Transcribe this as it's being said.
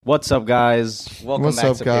What's up, guys? Welcome What's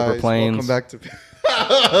back up, to guys? Paper Planes. Welcome back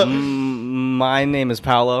to. My name is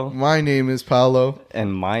Paolo. My name is Paolo.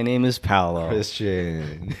 And my name is Paolo.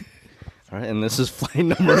 Christian. All right, and this is flight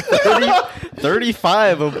number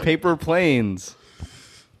 35 of Paper Planes.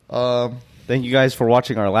 Thank you guys for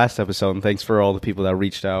watching our last episode, and thanks for all the people that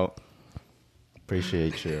reached out.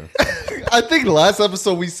 Appreciate you. I think last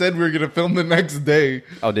episode we said we were gonna film the next day.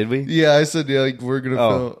 Oh, did we? Yeah, I said like we're gonna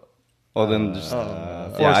film. Well, then just...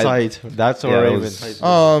 Foresight. That's yeah, our it Raven.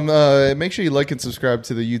 was- Make sure you like and subscribe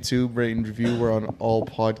to the YouTube, rate and review. We're on all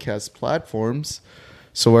podcast platforms.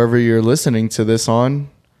 So wherever you're listening to this on,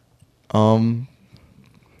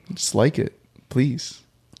 just like it, please.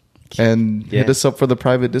 And hit us up for the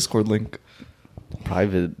private Discord link.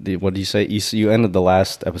 Private... What did you say? You ended the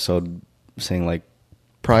last episode saying, like,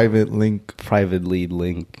 Private link. privately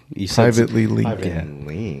link. You said Privately link. Private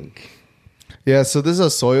link. Yeah, so this is a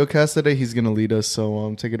Soyo cast today. He's gonna lead us,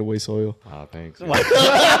 so take it away, Soyo. Oh, thanks. So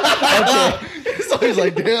he's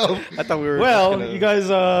like, damn. I thought we were... Well, just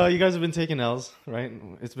gonna- you guys have been taking L's, right?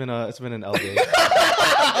 It's been an L day.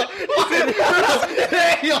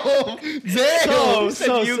 Damn.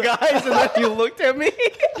 So you guys, and then you looked at me.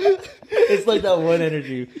 it's like that one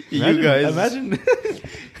energy. Imagine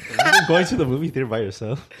going to the movie theater by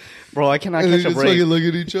yourself. Bro, I cannot And they catch a just break. fucking look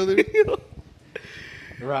at each other.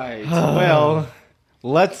 Right. Well,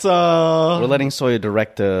 let's We're letting Soya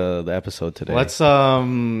direct the episode today. let's go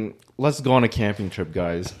on a camping trip,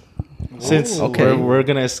 guys. Since Okay. we're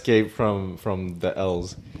gonna escape from the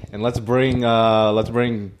L's, and let's put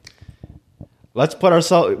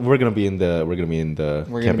ourselves. We're gonna be in the camping be in trip.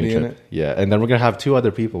 it? Yeah, and then we're gonna have two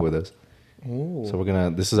other people with us. Ooh. So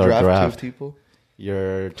this is our draft. two people.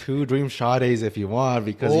 Your two dream shot days if you want,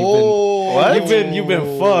 because Oh. you've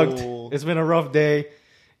been fucked. It's been a rough day.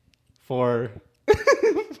 For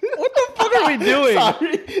What are we doing?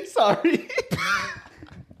 sorry.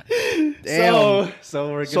 Damn.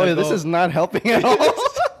 So we're gonna Soya, this is not helping at all.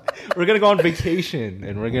 we're gonna go on vacation,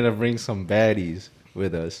 and we're gonna bring some baddies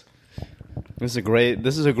with us. This is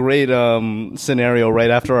a great scenario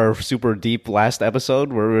right after our super deep last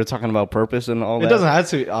episode where we were talking about purpose and all that. It doesn't have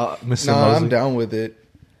to, Mr. No, Mosley. I'm down with it.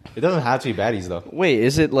 It doesn't have to be baddies though. Wait,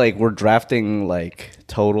 is it like we're drafting like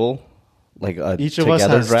total, like a Each of us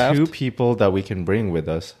together has draft, two people that we can bring with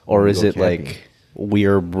us, or when we is go it camping. like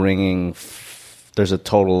we're bringing? There's a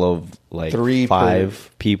total of like 3 per-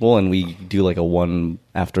 5 people, and we do like a one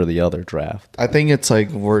after the other draft. I think it's like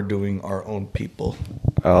we're doing our own people.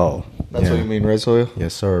 Oh, That's what Yeah. you mean, right, Soyo?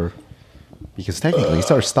 Yes, sir. Because technically,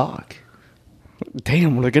 it's our stock.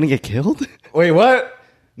 damn! We're gonna get killed. Wait, what?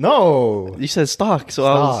 No. You said stock,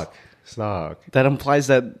 so Stock. that implies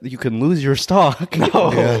that you can lose your stock.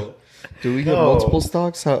 No. Yeah. Do we get No. multiple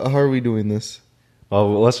stocks? How are we doing this?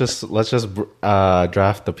 Well, let's just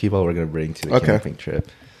draft the people we're gonna bring to the Okay. camping trip.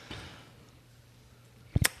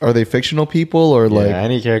 Are they fictional people or like? Yeah,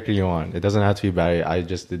 any character you want. It doesn't have to be bad. I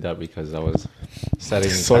just did that because I was setting.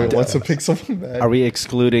 Soyo wants to time. pick someone bad. Are we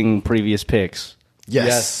excluding previous picks?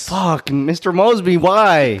 Yes. Fuck, Mr. Mosby,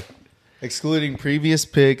 why? Excluding previous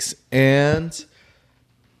picks, and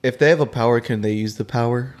if they have a power, can they use the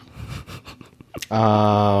power?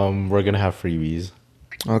 We're gonna have freebies,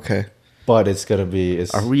 Okay. but it's gonna be.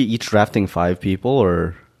 Are we each drafting 5 people,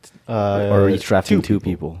 or each drafting 2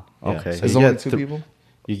 people? Yeah. Okay. So There's you only get 2 th- people?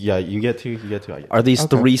 You get two. Are these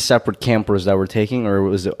Okay. 3 separate campers that we're taking,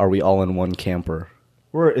 or are we all in one camper?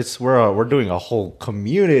 We're doing a whole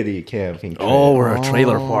community camping trip. Oh, we're a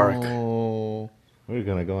trailer park. Oh, We're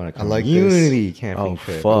gonna go on a I like this. community camping Oh,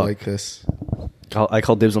 trip. fuck. I like this. I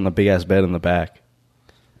call dibs on the big ass bed in the back.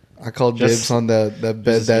 I called Just- dibs on that bed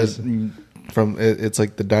just- from it's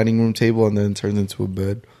like the dining room table and then turns into a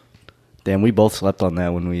bed. Damn, we both slept on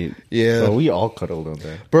that when we. Yeah, So we all cuddled on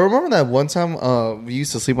there. but remember that one time we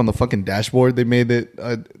used to sleep on the fucking dashboard? They made it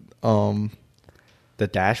The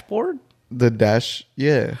dashboard? the dash,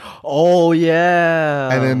 yeah. Oh,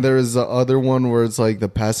 yeah. And then there's the other one where it's like the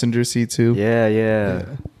passenger seat too. Yeah.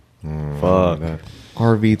 Fuck. That.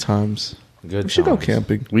 RV times. Good. We should go times.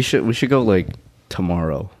 camping. We should go like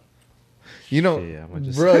tomorrow. You know, Yeah, I'm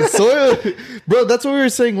just- bro, bro, that's what we were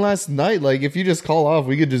saying last night. Like, if you just call off,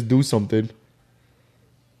 we could just do something.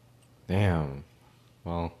 Damn.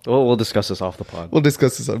 Well, We'll discuss this off the pod. We'll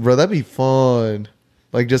discuss this, bro. That'd be fun.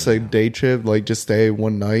 Like, just a day trip. Like, just stay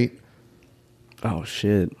one night. Oh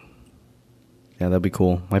shit. Yeah, that'd be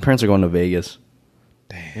cool. My parents are going to Vegas.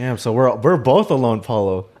 damn. So we're both alone,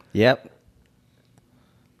 Paulo. Yep.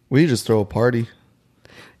 We just throw a party.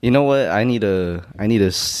 You know what? I need to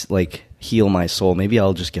like heal my soul. Maybe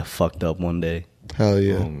I'll just get fucked up one day. Hell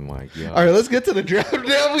yeah. Oh my god. All right, let's get to the draft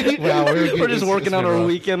now. We're just working on our rough.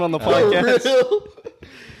 weekend on the podcast.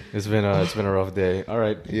 It's been a rough day. All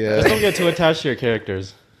right. Yeah. Just don't get too attached to your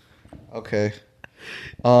characters. Okay.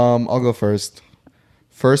 I'll go first.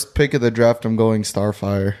 First pick of the draft, I'm going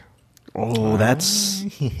Starfire. Oh, that's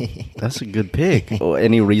a good pick. Oh,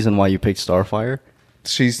 any reason why you picked Starfire?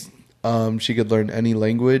 She's she could learn any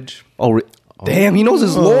language. Oh, damn! He knows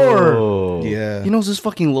his lore. Oh. Yeah. He knows his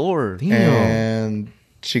fucking lore. And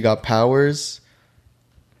she got powers.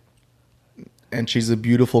 And she's a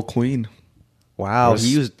beautiful queen. Wow, he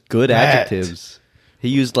used good adjectives. He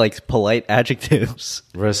used like polite adjectives.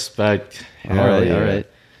 Respect. All right.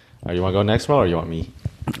 You want to go next, bro, or you want me?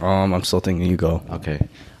 I'm still thinking you go. Okay.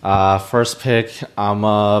 First pick,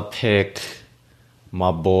 I'ma pick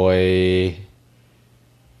my boy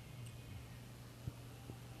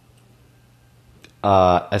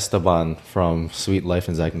Esteban from Sweet Life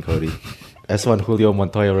and Zack and Cody. Esteban Julio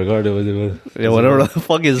Montoya Regardo. Yeah, whatever the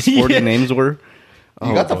fuck his 40 names were.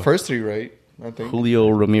 You got the first three right, I think. Julio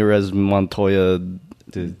Ramirez Montoya,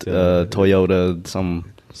 Toyota,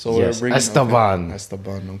 some. So Yes, we're bringing Esteban. Okay.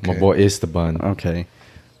 Esteban, okay. My boy Esteban. Okay.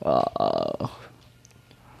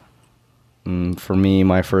 For me,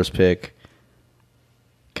 my first pick.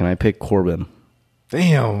 Can I pick Corbin?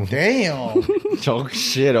 Damn. Damn. Oh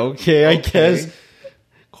shit. Okay, I guess.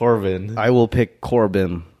 Corbin. I will pick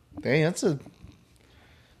Corbin. Dang, that's a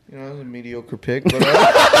mediocre pick. But, All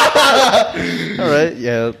right,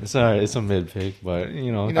 yeah. It's alright. It's a mid pick, but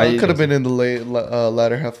it could have been in the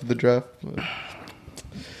latter half of the draft. But.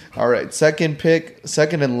 All right, second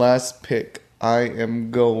and last pick. I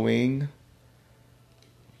am going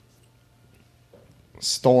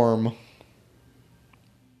Storm.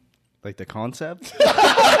 Like the concept?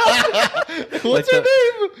 What's her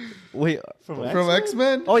name? Wait, From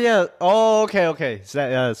X-Men? oh yeah. Oh, okay. So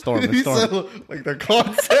that, Storm. It's You Storm. said, like the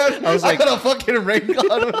concept. I was like- I got a fucking rain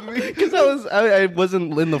god with me. Because I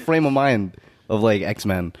wasn't in the frame of mind of like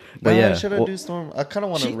X-Men. But yeah, should I do Storm? I kind of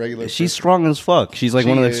want a regular. she's strong as fuck. She's like She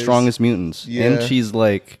one of the is. strongest mutants, Yeah. and she's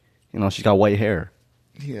like, she's got white hair.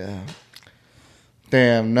 Yeah.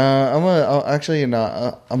 Damn. Nah. I'm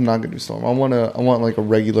not gonna do Storm. I want like a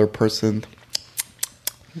regular person.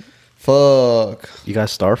 Fuck. You got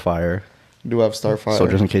Starfire, Do have Starfire? so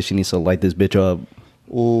just in case she needs to light this bitch up.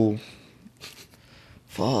 Ooh.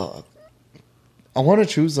 Fuck. I want to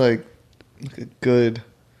choose like a good.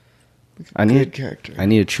 I good need character. I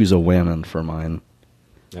need to choose a woman for mine.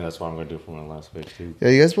 Yeah, that's what I'm gonna do for my last pick too. Yeah,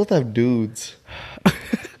 you guys both have dudes.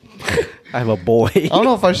 I have a boy. I don't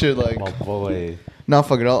know if I should like. My boy. Nah,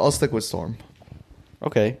 fuck it. I'll stick with Storm.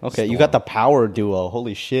 Okay. You got the power duo.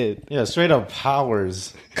 Holy shit. Yeah, straight up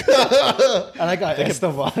powers. And I got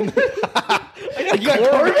Esteban. You got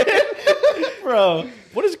Corbin, bro.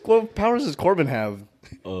 What powers does Corbin have?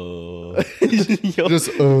 Just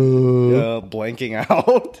Blanking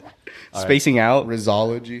out, spacing out.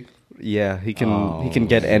 Rizology. Yeah, he can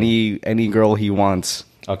get any girl he wants.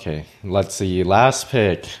 Okay, let's see. Last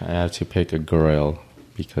pick. I have to pick a girl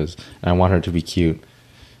because I want her to be cute.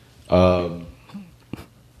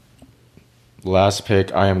 Last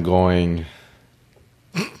pick. I am going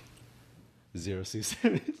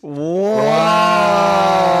 067.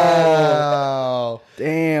 Wow.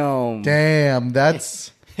 Damn.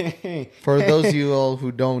 That's for those of you all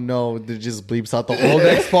who don't know, it just bleeps out the whole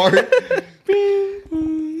next part.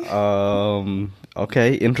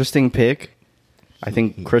 Okay, interesting pick. I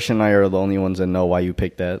think Christian and I are the only ones that know why you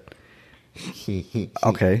picked that.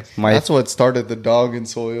 Okay, That's what started the dog in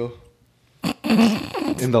Soyo.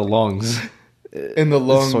 In the lungs. In the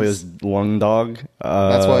lungs. Soya's lung dog.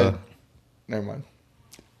 That's why. Never mind.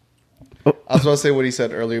 I was about to say what he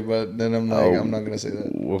said earlier, but then I'm like, I'm not gonna say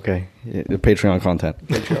that. Okay, the Patreon content.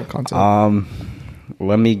 Patreon content.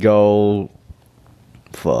 Let me go.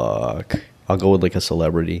 Fuck. I'll go with like a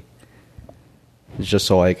celebrity. It's just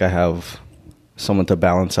so like I have someone to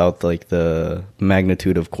balance out like the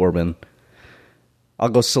magnitude of Corbin. I'll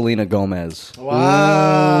go Selena Gomez. Wow,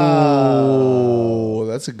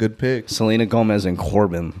 that's a good pick. Selena Gomez and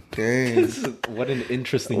Corbin. Dang. What an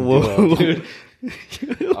interesting Whoa. duo, dude.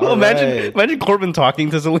 Imagine Corbin talking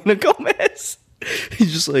to Selena Gomez.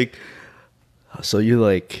 He's just like, so you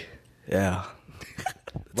like, yeah.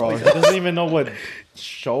 Bro, he doesn't even know what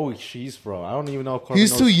show she's from. I don't even know if Corbin He's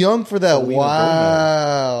knows too young for that. Selena Wow.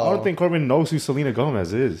 Gomez. I don't think Corbin knows who Selena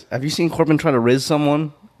Gomez is. Have you seen Corbin try to riz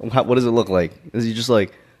someone? What does it look like? Is he just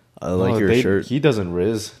like, I like No, your shirt? He doesn't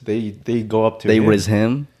riz. They go up to They him. riz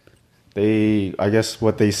him. I guess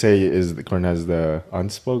what they say is the corn has the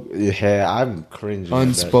unspoken. Yeah, I'm cringing.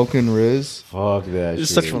 Unspoken Riz. Fuck that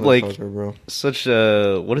It's shit. such like Motherfucker, bro. such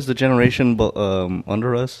what is the generation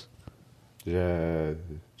under us? Yeah,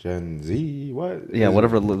 Gen Z. What? Yeah,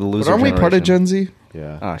 whatever the But loser. aren't we part of generation. Gen Z?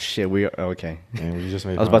 Yeah. Ah, shit. We are okay. And we just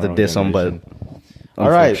made I was about to our own diss them, but generation. All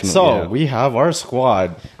right, so unfortunately, yeah. we have our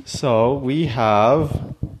squad. So we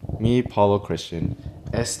have me, Paulo Christian,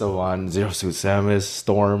 Esteban, Zero Suit Samus,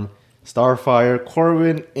 Storm, Starfire,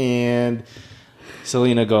 Corbin, and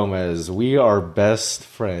Selena Gomez. We are best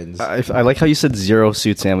friends. I like how you said Zero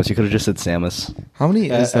Suit Samus. You could have just said Samus. How many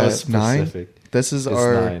is As that? 9? specific. This is It's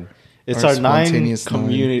our 9. It's our 9 spontaneous 9.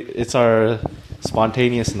 community. It's our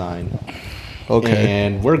spontaneous 9. Okay.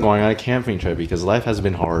 And we're going on a camping trip because life has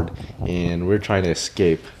been hard, and we're trying to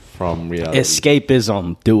escape from reality.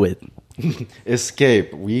 Escapism. Do it.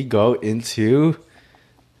 Escape. We go into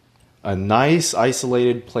a nice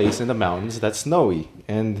isolated place in the mountains that's snowy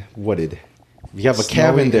and wooded. We have a Snowy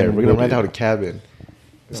cabin there. and We're gonna rent wooded. out a cabin.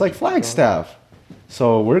 It's like Flagstaff.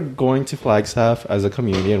 So we're going to Flagstaff as a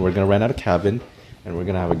community, and we're gonna rent out a cabin, and we're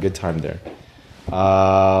gonna have a good time there.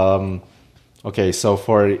 Okay, so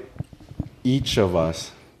for each of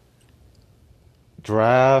us,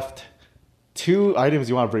 draft 2 items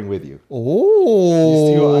you want to bring with you. Oh.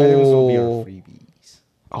 These 2 items will be our freebies.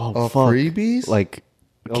 Oh, freebies? Like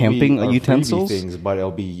It'll camping be our utensils? freebie things, but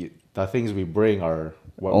it'll be the things we bring are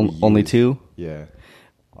what we Only use. 2? Yeah.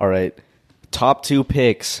 All right. Top 2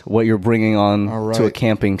 picks. What you're bringing on All to a right.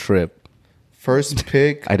 camping trip. First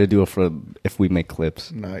pick. I had to do it for if we make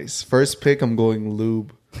clips. Nice. First pick, I'm going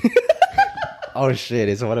lube. Oh shit!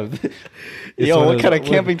 It's one of. Yo, what kind of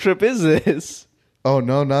camping trip is this? Oh,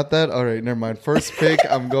 no, not that? All right, never mind. First pick,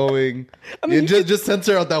 I'm going... just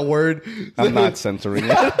censor out that word. I'm not censoring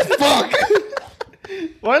it. Fuck!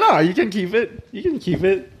 Why not? You can keep it. You can keep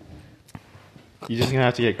it. You're just gonna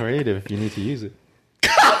have to get creative if you need to use it.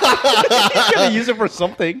 I'm gonna use it for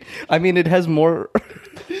something. I mean, it has more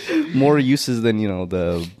uses than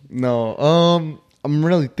the. No, I'm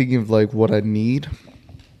really thinking of, like, what I need.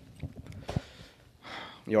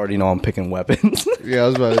 You already know I'm picking weapons. Yeah, I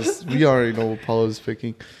was about to... We already know what Paulo's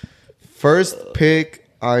picking. First pick,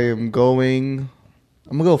 I'm going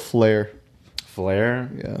to go flare. Flare.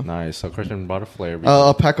 Yeah. Nice. So Christian bought a flare.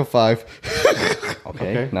 A pack of 5.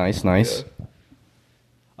 Okay, Okay. nice.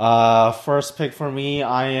 First pick for me,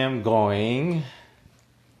 I am going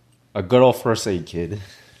a good old first aid kit.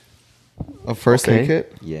 A first aid Okay.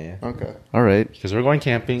 kit? Yeah. Okay. All right. Because we're going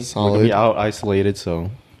camping. We're Solid. gonna be out isolated,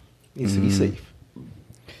 so needs to be safe.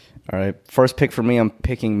 All right. First pick for me, I'm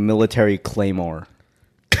picking military claymore.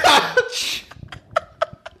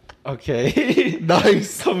 Okay.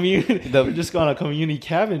 Nice. We're just going on a community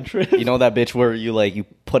cabin trip. You know that bitch where you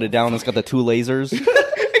put it down, it's got the 2 lasers.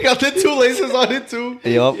 I got the 2 lasers on it, too.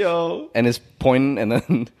 Yup. Yo. And it's pointing, and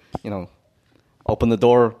then open the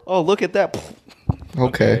door. Oh, look at that.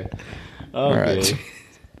 Okay. All right.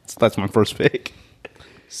 That's my first pick.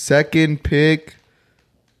 Second pick,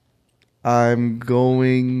 I'm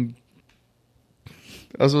going...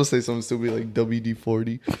 I was going to say something stupid like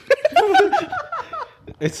WD-40.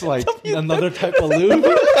 It's like another type of lube.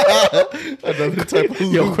 Another type of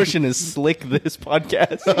Yo, Christian is slick this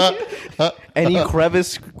podcast. Any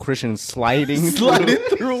crevice, Christian is sliding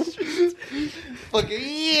through. Fucking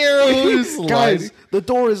ew. Guys, the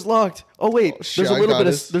door is locked. Oh wait, shit, there's a I little got bit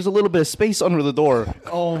us. of there's a little bit of space under the door.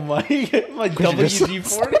 Oh my Christian just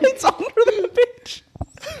slides under the bitch.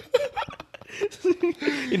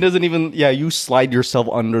 It doesn't even. Yeah, you slide yourself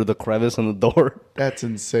under the crevice in the door. That's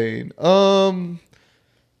insane.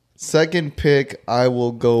 Second pick, I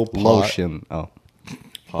will go pot. Lotion. Oh,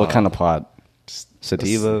 what kind of pot?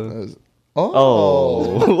 Sativa. Oh.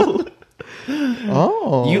 Oh,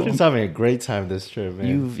 Oh. You- Just having a great time this trip,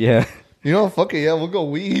 man. yeah. You know, fuck it, yeah, we'll go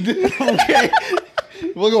weed. Okay.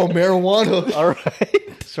 We'll go marijuana. All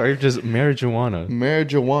right. Sorry, just marijuana.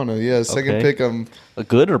 Marijuana, yeah. Second Okay. pick, I'm A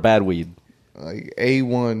good or bad weed? like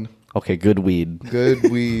A1. Okay, good weed.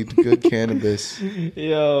 Good weed, good cannabis.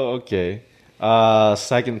 Yo, okay.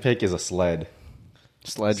 Second pick is a sled.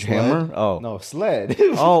 Sledgehammer. Sled? Oh. No, sled.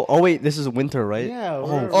 Oh, wait. This is winter, right? Yeah.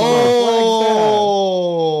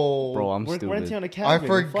 Oh. Bro, I'm We're stupid. renting on a I cabin.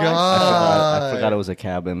 forgot. I forgot it was a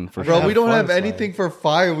cabin for Bro, sure. we don't fun have fire. anything for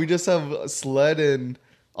fire. We just have a sled and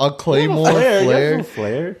a claymore Flare. flare.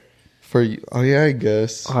 Flare. For you. Oh, yeah, I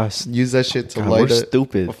guess. Oh, Use that shit to God, light we're a,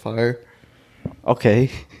 stupid. a fire. Okay.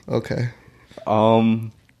 Okay.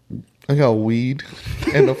 I I got weed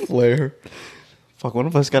and a flare. Fuck, one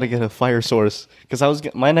of us got to get a fire source. Because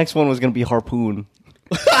my next one was going to be harpoon.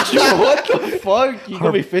 What the fuck? You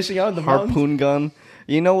gonna be fishing out in the mountains? Harpoon gun.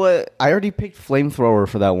 You know what? I already picked flamethrower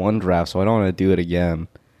for that one draft, so I don't want to do it again.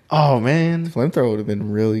 Oh man, Flamethrower would have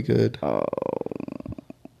been really good.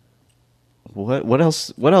 What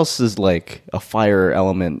else? What else is like a fire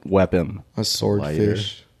element weapon? A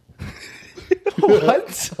swordfish.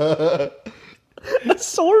 What? A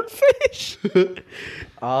swordfish?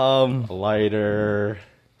 a lighter,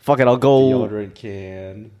 Fuck it, I'll go. deodorant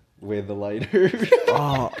can with a lighter.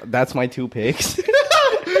 Oh, that's my 2 picks.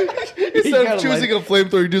 Instead of choosing a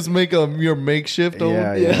flamethrower, you just make your makeshift.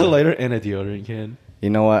 Yeah, yeah, a lighter and a deodorant can. You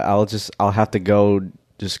know what? I'll have to go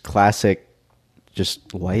just classic,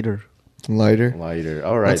 just lighter, Lighter. Lighter.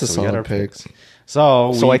 All right, That's a so we got our solid pick. picks.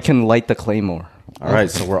 So so I can light the claymore. All right,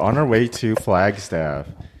 so we're on our way to Flagstaff,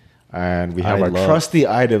 and we have I our love trusty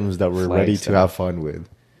items that we're ready to Flagstaff. have fun with.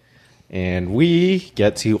 And we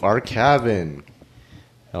get to our cabin.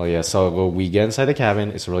 Hell yeah! So when we get inside the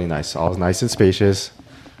cabin, it's really nice. All nice and spacious.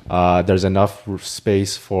 There's enough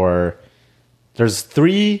space for. There's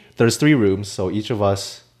three rooms, so each of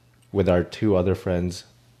us with our 2 other friends.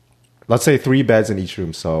 Let's say 3 beds in each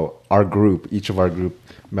room. So each of our group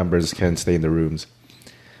members can stay in the rooms.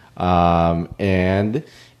 And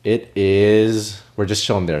we're just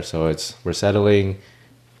chilling there. So we're settling,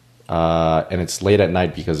 and it's late at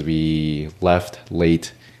night because we left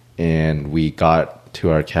late and we got to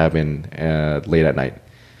our cabin late at night.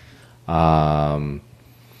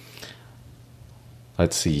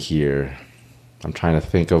 Let's see here. I'm trying to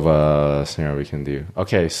think of a scenario we can do.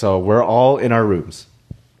 Okay, so we're all in our rooms,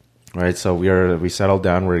 right? So we settled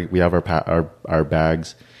down. We have our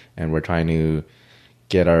bags, and we're trying to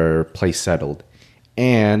get our place settled.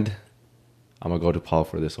 And I'm gonna go to Paul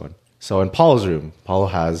for this one. So in Paul's room,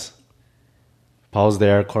 Paul's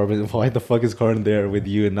there. Corbin, why the fuck is Corbin there with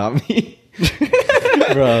you and not me,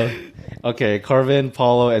 bro? Okay, Corbin,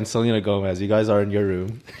 Paulo, and Selena Gomez. You guys are in your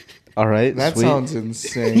room. All right, That sweet. sounds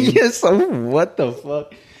insane. Yes. So what the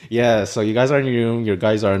fuck? Yeah, so you guys are in your room, your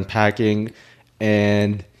guys are unpacking,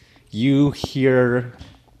 and you hear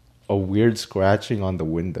a weird scratching on the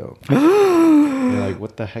window. You're like,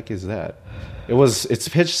 what the heck is that? It's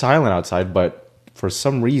pitch silent outside, but for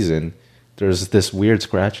some reason, there's this weird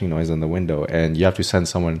scratching noise on the window, and you have to send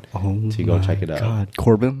someone to go check it out. God,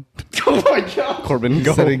 Corbin. Oh my god! Corbin,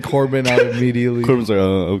 go. Setting Corbin out immediately. Corbin's like,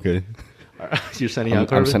 okay. You're sending I'm out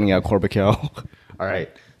Corbin? sending out Corbical. All right.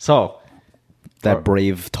 So, That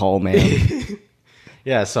brave, tall man.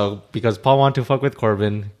 yeah, so because Paul wanted to fuck with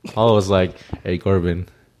Corbin, Paul was like, hey, Corbin,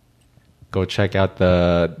 go check out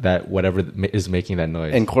that whatever is making that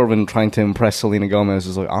noise. And Corbin, trying to impress Selena Gomez,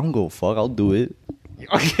 is like, I don't go fuck, I'll do it.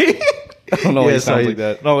 okay. I don't know why Yeah, it sounds so like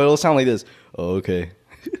that. No, it'll sound like this. Oh, okay.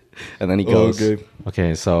 And then he goes. Okay.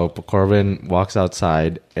 Okay, so Corbin walks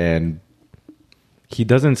outside and he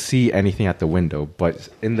doesn't see anything at the window, but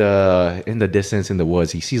in the distance in the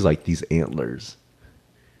woods, he sees like these antlers.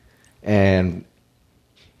 And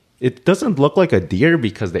it doesn't look like a deer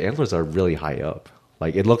because the antlers are really high up.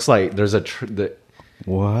 Like it looks like there's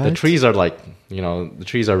What? the trees are like, the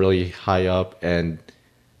trees are really high up and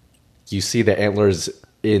you see the antlers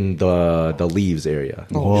in the leaves area.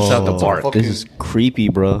 Oh, It's not the that's a bark. fucking- This is creepy,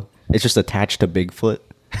 bro. It's just attached to Bigfoot.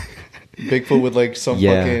 Bigfoot with like some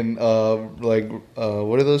Yeah. fucking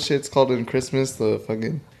what are those shits called in Christmas? The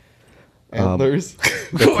fucking antlers.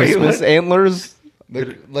 The Christmas antlers?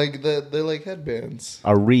 they're like headbands.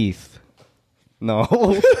 A wreath. No.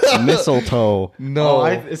 Mistletoe. No,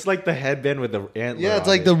 It's like the headband with the antler. yeah, it's on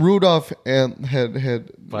like it. the Rudolph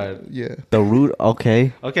head. But Yeah, The root.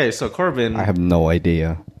 Okay. okay, so Corbin I have no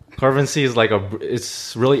idea. Corbin sees like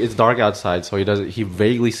it's dark outside, so he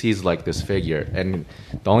vaguely sees like this figure, and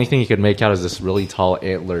the only thing he could make out is this really tall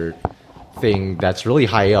antler thing that's really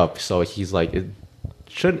high up. So he's like,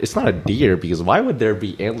 it's not a deer because why would there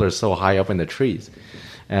be antlers so high up in the trees?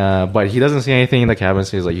 But he doesn't see anything in the cabin,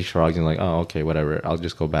 so he shrugs and like, oh, okay, whatever, I'll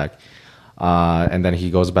just go back. And then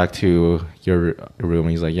he goes back to your room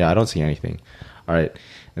and he's like, yeah, I don't see anything. All right,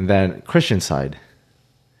 and then Christian's side.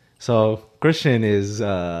 So Christian is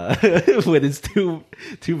with his two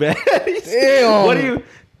baddies. Damn.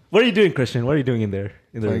 What are you doing, Christian? What are you doing in there?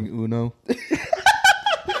 In the like room? Uno.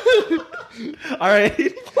 All right,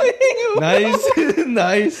 nice,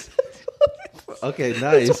 nice. Okay,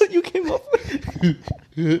 nice. That's what you came up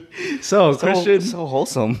with. So Christian, So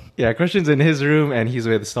wholesome. yeah, Christian's in his room and he's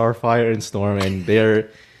with Starfire and Storm, and they're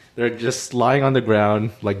just lying on the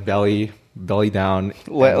ground, like belly down,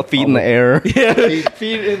 and Feet in the air. yeah,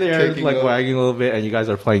 feet in the air, Kicking like up. wagging a little bit, and you guys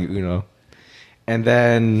are playing Uno. And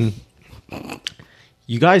then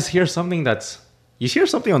you guys hear something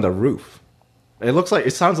on the roof.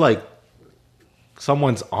 It sounds like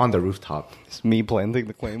someone's on the rooftop. It's me planting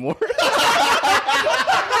the claymore.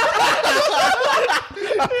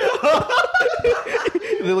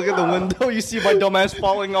 They look at the window. You see my dumbass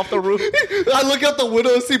falling off the roof. I look out the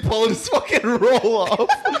window and see Paul just fucking roll off.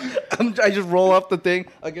 I just roll up the thing.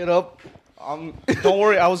 I get up. Don't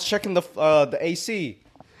worry. I was checking the AC.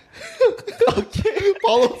 Okay.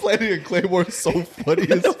 Paulo planting a claymore is so funny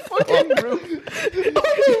as fuck.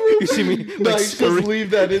 You see me Nice, just leave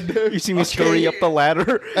that in there. You see me scurry up the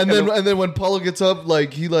ladder, And then when Paulo gets up,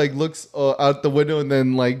 like he like looks out the window and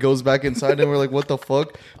then like goes back inside, and we're like, "What the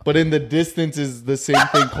fuck?" But in the distance is the same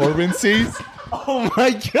thing Corbin sees. oh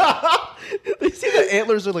my god! They see the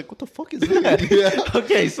antlers. Are like, "What the fuck is that?" Yeah.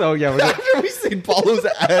 Okay, so yeah, After we seen Paulo's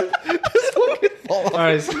ass, just fucking fall off. all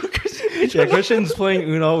right. So, yeah, Christian's playing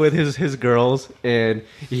Uno with his girls, and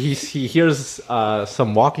he hears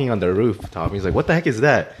some walking on the rooftop. He's like, "What the heck is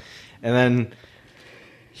that?" And then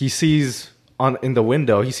he sees in the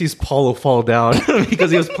window, he sees Paulo fall down because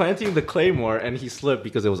he was planting the claymore and he slipped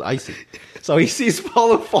because it was icy. So he sees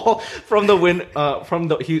Paulo fall from the wind.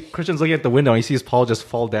 Christian's looking at the window and he sees Paulo just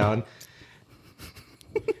fall down.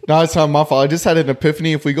 No, it's not my fault. I just had an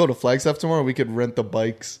epiphany. If we go to Flagstaff tomorrow, we could rent the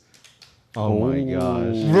bikes. Oh my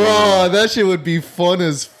gosh! Bro, that shit would be fun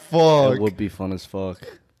as fuck. It would be fun as fuck.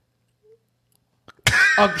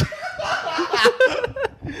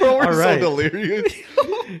 Bro, we're All right. so delirious.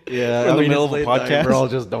 Yeah, in the middle of a it's late night, podcast. bro,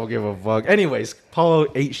 just don't give a fuck. Anyways, Paulo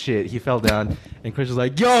ate shit. He fell down, and Chris was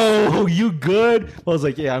like, "Yo, you good?" I was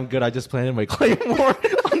like, "Yeah, I'm good. I just planted my claymore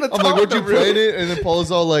on the top I'm like, of where'd the you roof." plant it? And then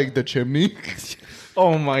Paul's all like, the chimney.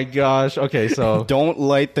 Oh my gosh. Okay, so Don't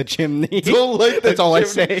light the chimney. Don't light the That's all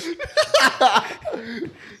chimney. I say.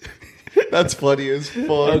 That's funny as fuck.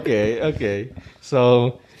 okay.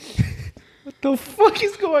 So what the fuck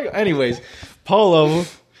is going on? Anyways, Paulo,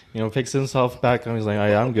 picks himself back up. He's like, "Oh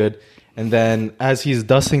yeah, I'm good." And then as he's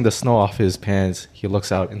dusting the snow off his pants, he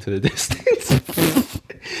looks out into the distance.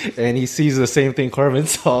 And he sees the same thing Corbin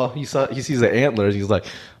saw. He sees the antlers. He's like,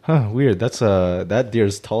 "Huh, weird. That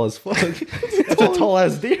deer's tall as fuck. That's a tall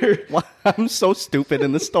ass deer." I'm so stupid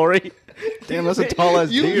in the story. Damn, that's a tall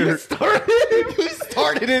ass You deer.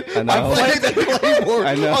 started it. I know. planted the claymore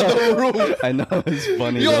I know. on the roof. I know it's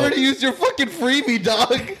funny. You though. already used your fucking freebie,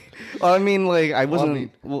 dog. I mean, like I wasn't.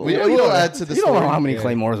 mean, well, we you will don't- add to the You don't know story. how many Yeah.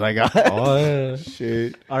 claymores I got. Oh, yeah.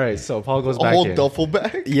 Shit. All right, so Paul goes A back whole in. duffel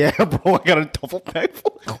bag? Yeah, bro, I got a duffel bag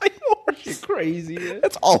full of claymores. You're crazy. Man.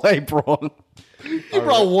 That's all I brought. You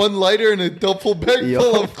brought one lighter and a duffel bag Yo.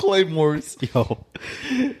 full of claymores. Yo,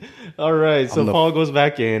 All right, so I'm the- Paul goes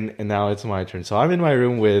back in, and now it's my turn. So I'm in my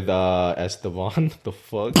room with Esteban, the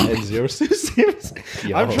fuck, and Zero Sims.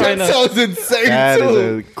 Yo. I'm trying That to, sounds insane, that too.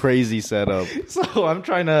 is a crazy setup. so I'm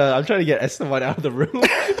trying to get Esteban out of the room.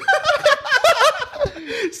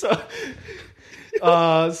 So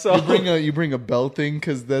You bring a bell thing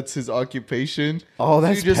because that's his occupation. Oh, So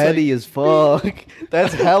that's you just, petty as fuck.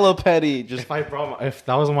 That's hella petty. Just if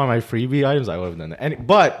that was one of my freebie items, I would have done that.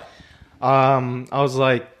 But I was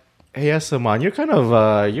like, "Hey, Esteban, you're kind of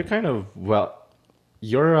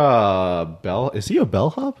you're a bell. Is he a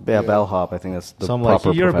bellhop? yeah, bellhop. I think that's the So I'm like,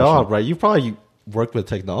 proper you're a profession. bellhop, right? You probably worked with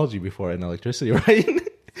technology before and electricity, right?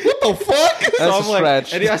 What the fuck? That's So a I'm like,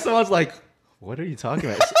 stretch. and someone's like, "What are you talking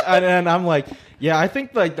about?" And then I'm like, "Yeah, I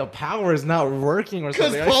think like the power is not working or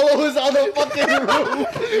Because something." Paulo was on the fucking roof.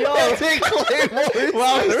 Yo. Take claymores.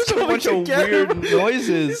 Wow, There's a bunch of weird It's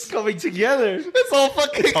noises. coming together. It's all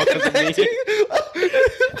fucking Talking to me. connecting.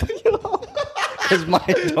 Because my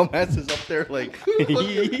dumbass is up there like,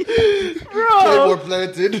 Claymore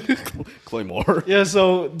planted. Claymore. Yeah,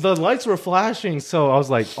 so the lights were flashing, so I was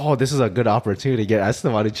like, "Oh, this is a good opportunity to get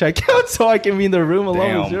Esteban to check out, so I can be in the room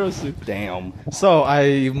alone with Zero Suit." Damn. So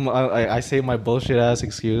I say my bullshit ass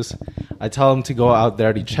excuse. I tell him to go out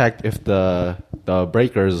there to check if the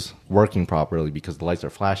breaker's working properly because the lights are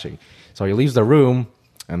flashing. So he leaves the room,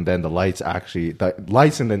 and then the lights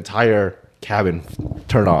in the entire cabin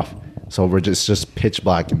turn off. So we're just pitch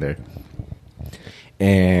black in there.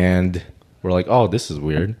 And we're like, "Oh, this is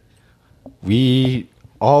weird."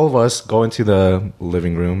 All of us go into the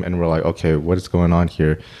living room and we're like, "Okay, what is going on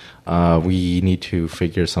here? We need to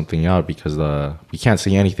figure something out because we can't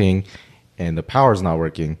see anything and the power's not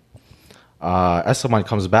working." Esteban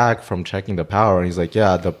comes back from checking the power and he's like,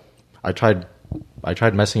 "Yeah, I tried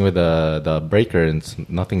messing with the breaker and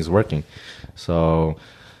nothing's working." So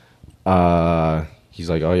he's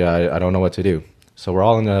like, "Oh yeah, I don't know what to do." So we're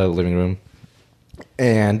all in the living room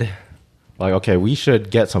and like, okay, we should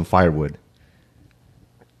get some firewood.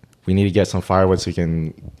 We need to get some firewood so we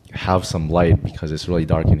can have some light because it's really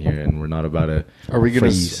dark in here and we're not about to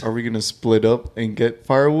freeze. Are we gonna split up and get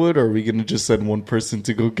firewood, or are we gonna just send one person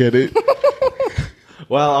to go get it?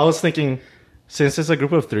 Well, I was thinking, since it's a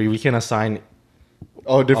group of 3, we can assign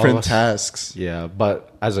Oh, different us. tasks. Yeah,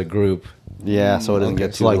 but as a group. Yeah, so it doesn't Okay.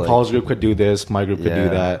 get So too like Paul's group could do this, my group could do Yeah.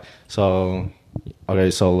 that. So okay,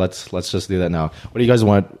 so let's just do that now. What do you guys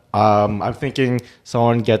want? I'm thinking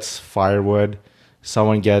someone gets firewood,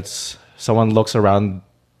 someone looks around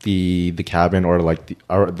the cabin or like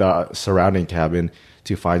the surrounding cabin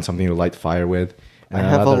to find something to light fire with. I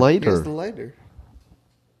have a another- Here's lighter. the lighter.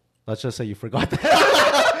 Let's just say you forgot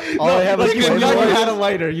that. All I have is you forgot flames. you had a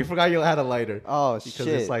lighter. You forgot you had a lighter. Oh, because shit.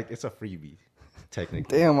 it's like it's a freebie,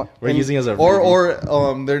 technically. Damn. We're and- using it as a freebie.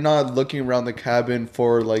 Or they're not looking around the cabin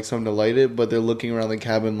for like something to light it, but they're looking around the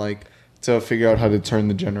cabin like to figure out how to turn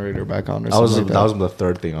the generator back on or That was something. that was the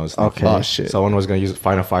third thing I was thinking. Okay. Oh, shit. Someone was gonna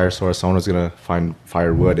find a fire source. Someone was gonna find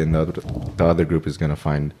firewood, and the other group is gonna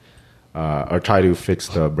find or try to fix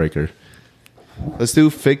the breaker. Let's do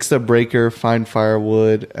fix the breaker, find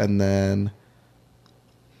firewood, and then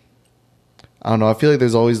I don't know. I feel like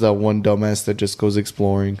there's always that one dumbass that just goes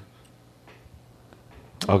exploring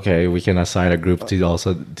Okay, we can assign a group to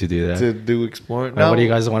also to do that. to do exploring. Now, what do you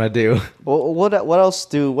guys want to do? Well, what else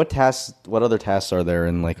what other tasks are there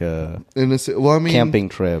in like a Well, I mean, camping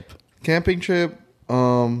trip? camping trip. We're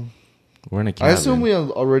in a I cabin. assume we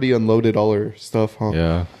already unloaded all our stuff, huh?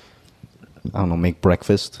 Yeah. I don't know, make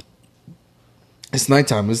breakfast. It's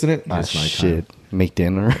nighttime, isn't it? Ah, It's nighttime. shit. Make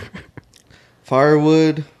dinner.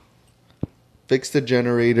 Firewood. Fix the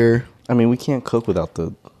generator. I mean, we can't cook without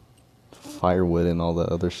the firewood and all the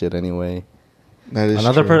other shit anyway. That is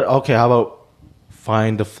Another true. okay, how about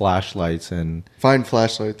find the flashlights and Find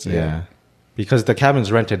flashlights. yeah. Because the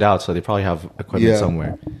cabin's rented out, so they probably have equipment Yeah.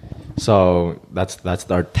 somewhere. So that's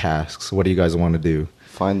our tasks. What do you guys want to do?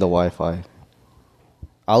 Find the Wi-Fi.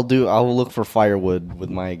 I'll look for firewood with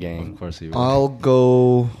my gang. Of course, you will. I'll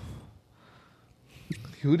go.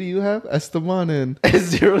 Who do you have? Esteban and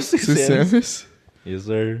 06 Samus. Yes,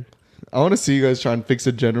 sir. I want to see you guys try and fix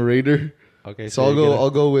a generator. Okay, So I'll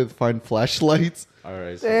go with find flashlights. All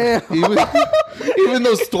right. Damn, Even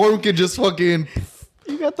though Storm can just fucking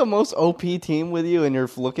you got the most OP team with you, and you're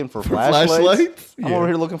looking for flashlights? flashlights. I'm Yeah. over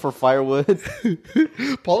here looking for firewood.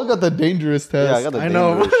 Paula got the dangerous test. Yeah, I got the I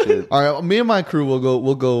know. dangerous shit. All right, me and my crew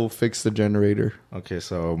will go fix the generator. Okay,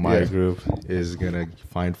 so my Yeah. group is gonna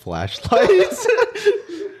find flashlights.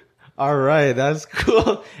 All right, that's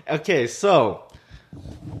cool. Okay, so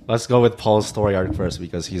let's go with Paul's story arc first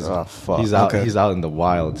because he's Oh, fuck. he's out Okay. he's out in the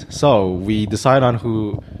wild. So we decide on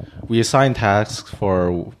who we assign tasks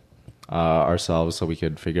for ourselves so we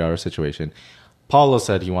could figure out our situation. Paulo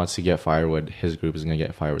said he wants to get firewood. His group is gonna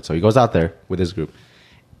get firewood, so he goes out there with his group,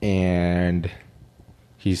 and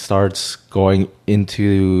he starts going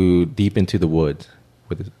deep into the woods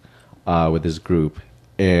with his group,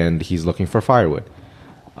 and he's looking for firewood.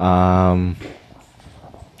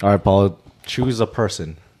 All right, Paul, choose a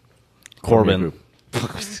person. from your Corbin. group.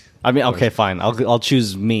 I mean, okay, fine. I'll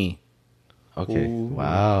choose me. Okay.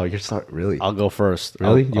 Wow, you're really. I'll go first.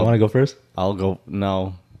 Really? You want to go first? I'll go.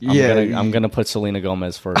 No. Yeah, I'm gonna put Selena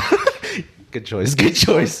Gomez first. Good choice. Good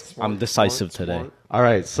choice. I'm decisive today. All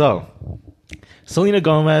right, so Selena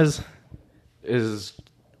Gomez is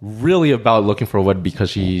really about looking for wood because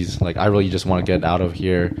she's like, I really just want to get out of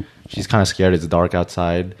here. She's kind of scared. It's dark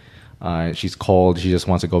outside. She's cold. She just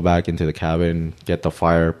wants to go back into the cabin, get the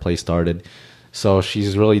fireplace started. So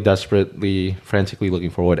she's really desperately, frantically looking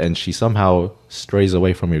for wood, and she somehow strays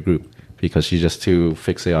away from your group because she's just too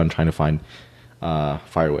fixated on trying to find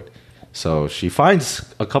firewood. So she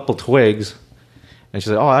finds a couple twigs, and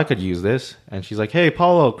she's like, "Oh, I could use this." And she's like, "Hey,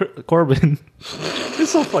 Paulo, Corbin."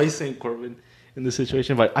 It's so funny saying Corbin in this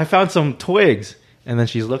situation, but I found some twigs. And then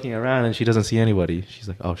she's looking around, and she doesn't see anybody. She's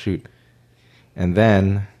like, "Oh, shoot!" And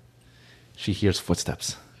then she hears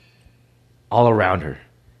footsteps all around her.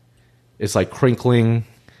 It's like crinkling.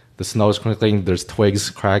 The snow's crinkling. There's twigs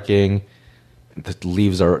cracking. The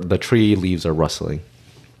tree leaves are rustling.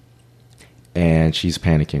 And she's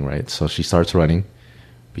panicking, right? So she starts running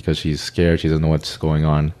because she's scared. She doesn't know what's going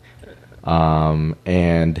on.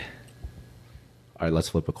 And all right, let's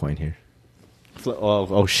flip a coin here.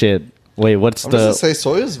 Oh shit! Wait, what's I'm the? just gonna say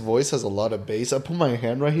Sawyer's voice has a lot of bass. I put my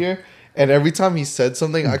hand right here, and every time he said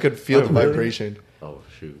something, I could feel Oh, the really? vibration. Oh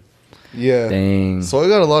shoot! Yeah. Dang. Sawyer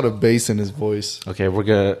got a lot of bass in his voice. Okay, we're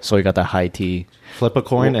gonna So you got the high T. flip a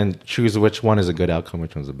coin and choose which one is a good outcome,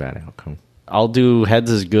 which one's a bad outcome. I'll do heads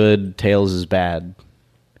is good, tails is bad.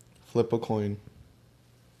 Flip a coin.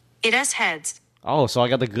 It is heads. Oh, so I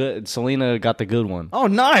got the good. Selena got the good one. Oh,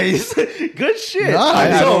 nice! Good shit.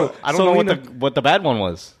 Nice. I don't know what the bad one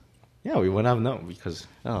was. Yeah, we wouldn't have known because.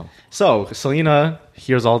 Oh, So Selena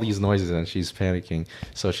hears all these noises and she's panicking.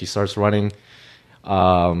 So she starts running.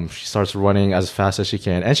 She starts running as fast as she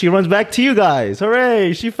can, and she runs back to you guys.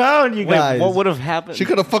 Hooray! She found you guys. Wait, what would have happened? She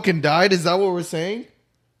could have fucking died. Is that what we're saying?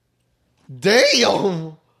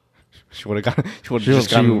 Damn. She would have got. She would She- have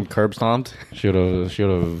just gotten she- curb stomped. Should have.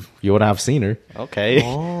 You wouldn't have seen her. Okay.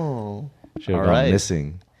 Oh. Should have All gone right.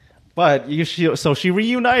 missing. But she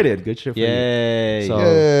reunited. Good shit for you. Yay! So-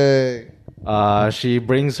 Yay. She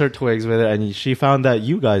brings her twigs with her, and she found that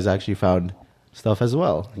you guys actually found stuff as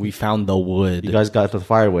well. We found the wood. You guys got the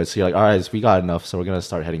firewood, so you're like, all right, we got enough, so we're gonna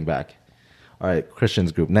start heading back. All right,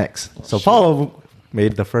 Christian's group next. So Paulo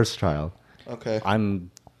made the first trial. Okay. I'm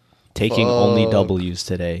taking only Fuck. W's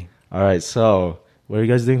today. All right, so what are you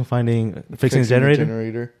guys doing? Fixing the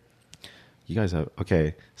generator? You guys have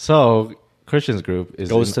okay. So Christian's group is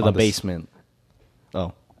Goes to the on basement.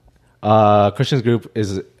 Oh, Christian's group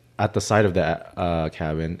is at the side of the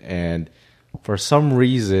cabin, and for some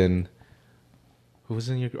reason, who was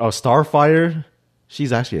in your group? Oh, Starfire.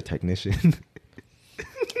 She's actually a technician.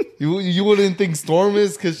 You wouldn't think Storm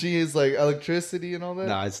is because she is like electricity and all that?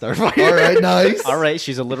 nah, it's Starfire. All right, nice. All right,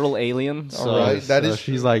 she's a literal alien. So All right, that So is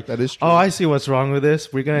she's true. like, that is true. oh, I see what's wrong with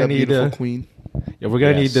this. We're gonna that need beautiful a queen. yeah, we're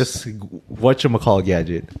gonna need Yes. this whatchamacall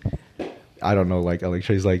gadget. I don't know, like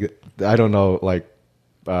electricity, like I don't know, like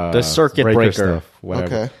The circuit breaker. stuff,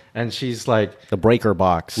 whatever. Okay. And she's like, the breaker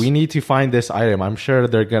box. we need to find this item. I'm sure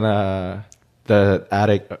they're gonna the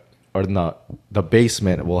attic or not the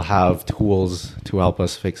basement will have tools to help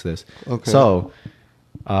us fix this. Okay. So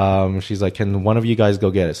she's like, can one of you guys go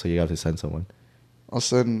get it? So you have to send someone. I'll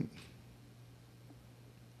send.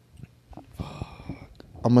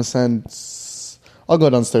 I'm gonna send. I'll go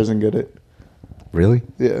downstairs and get it. Really?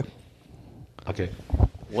 Yeah. Okay.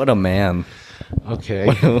 What a man. Okay.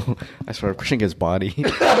 I swear, Christian gets body.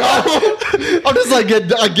 I'm just like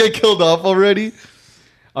I get killed off already.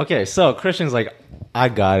 Okay, so Christian's like, I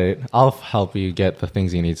got it. I'll help you get the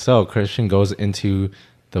things you need. So Christian goes into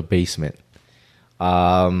the basement.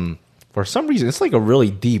 For some reason, it's like a really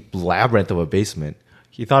deep labyrinth of a basement.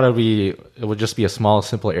 He thought it would just be a small,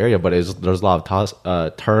 simple area, but there's a lot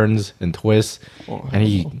of turns and twists, and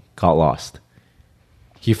he got lost.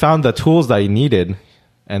 He found the tools that he needed,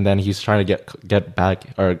 and then he's trying to get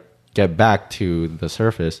back to the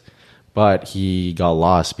surface, but he got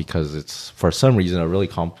lost because it's for some reason a really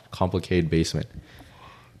complicated basement.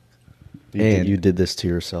 You did this to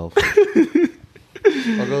yourself.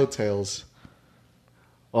 I'll go Tails.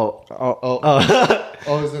 Oh,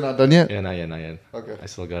 Oh, is it not done yet? yeah, not yet. Okay. I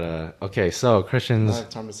still gotta. Okay, so I Christian's. have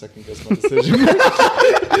time to second guess my decision.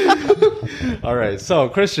 All right, so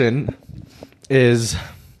Christian is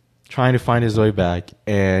trying to find his way back,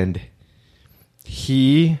 and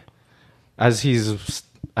as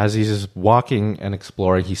he's walking and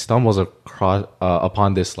exploring, he stumbles across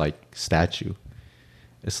upon this like statue.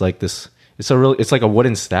 It's like this. It's like a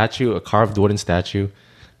wooden statue, a carved wooden statue.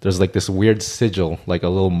 There's like this weird sigil, like a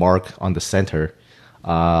little mark on the center.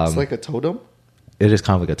 It's like a totem. It is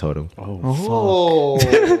kind of like a totem. Oh.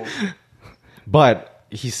 But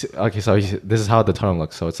this is how the totem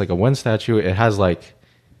looks. So it's like a one statue. It has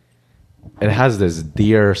this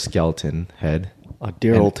deer skeleton head, A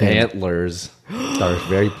deer and old tail. antlers that are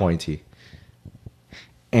very pointy.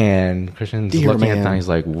 And Christian's Deer looking at man. that. He's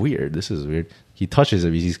like, weird. This is weird. He touches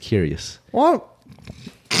it because he's curious. What?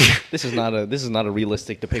 This is not a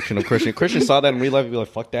realistic depiction of Christian. Christian saw that in real life and be like,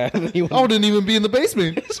 "Fuck that." And he went- I wouldn't even be in the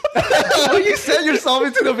basement. You sent yourself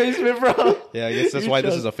into the basement, bro. yeah, I guess that's why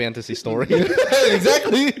this is a fantasy story.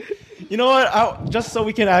 Exactly. You know what? Just so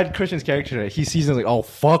we can add Christian's character to it, he sees it like, oh,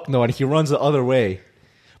 fuck no, and he runs the other way.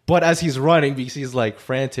 But as he's running, because he's like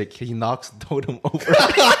frantic, he knocks the totem over.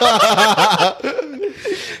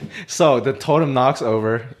 So the totem knocks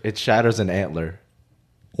over, it shatters an antler.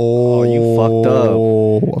 Oh, you fucked up.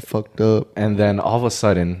 Oh, I fucked up. And then all of a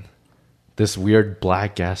sudden, this weird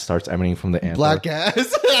black gas starts emanating from the antler. Black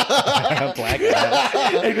ass. Black ass.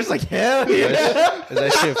 And you're just like, hell yeah. Is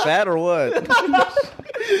that shit fat or what?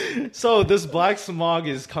 So this black smog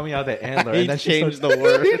is coming out of the antler. He And then she changed starts- the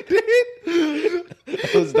word.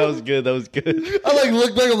 That was good. That was good. I like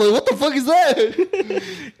look back. I'm like, what the fuck is that?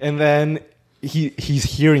 And then he's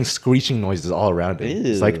hearing screeching noises all around him.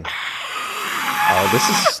 It's like, Oh,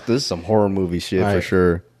 this is some horror movie shit for Alright.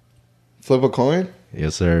 sure. Flip a coin.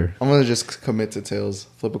 yes, sir. I'm gonna just commit to Tails.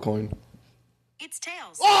 Flip a coin. It's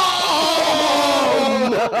tails.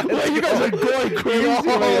 You guys are going crazy right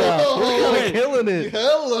now. We're killing it.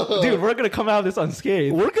 Hello. Dude, we're gonna come out of this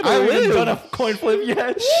unscathed. We're gonna I haven't even live. done a coin flip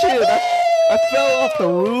yet. Shit, I fell off the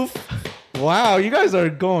roof, Wow, you guys are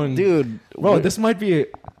going, dude. Bro, this might be.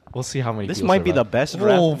 We'll see how many. This people might be the survive. best Oh,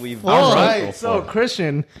 draft we've fuck. done. All right, so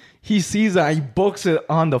Christian, he sees that, he books it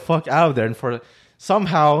on the fuck out of there, and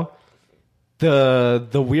somehow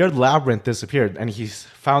the weird labyrinth disappeared, and he's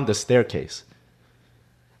found the staircase.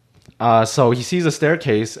 So he sees a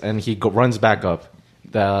staircase, and he runs back up.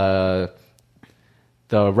 The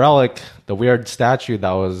relic, the weird statue that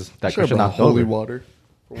Sure, Christian about knocked holy over. water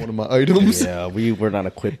for one of my items. Yeah, we were not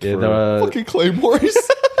equipped Yeah, for. Fucking claymores.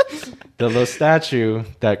 the statue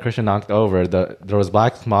that Christian knocked over, there was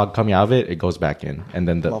black smog coming out of it. It goes back in, and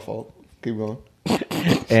then My fault. Keep going.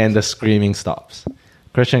 and the screaming stops.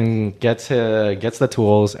 Christian gets the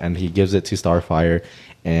tools and he gives it to Starfire,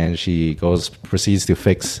 and she proceeds to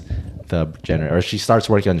fix the generator. Or she starts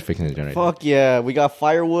working on fixing the generator. Fuck yeah, we got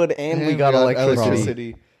firewood and we got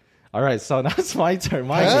electricity. All right, so now it's my turn.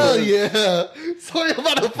 My Hell turn. yeah! Sorry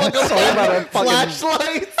about a fucking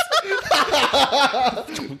flashlights.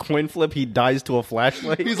 Coin flip, he dies to a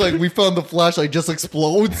flashlight. He's like, we found the flashlight, just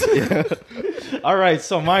explodes. All right,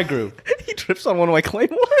 so my group. He trips on one of my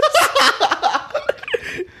claymores.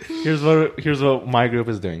 Here's what my group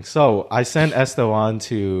is doing. So I sent Esteban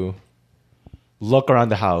to look around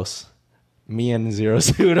the house. Me and Zero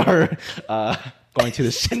Suit are going to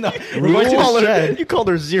the shed. No, we're going to the shed. You called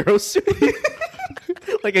her Zero Suit.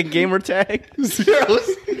 Like a gamer tag.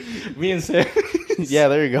 Me and Sam. Yeah,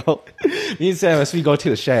 there you go. Me and Sam, as we go to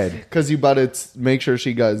the shed. Because you about to make sure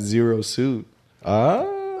she got zero suit.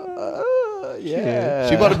 Yeah.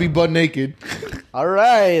 She about to be butt naked. All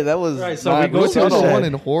right, that was. Right, so not we go What's to the the other shed. one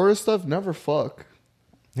in horror stuff? Never fuck.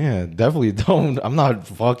 Yeah, definitely don't. I'm not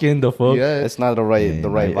fucking the fuck. Yeah, It's not the right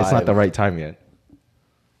It's not the right time yet.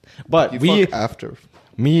 But you fuck after.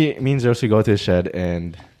 me and Zersu go to the shed,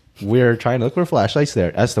 and we're trying to look for flashlights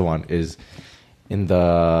there. Esteban is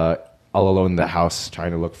all alone in the house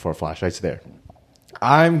trying to look for flashlights there.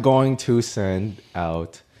 I'm going to send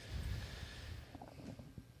out.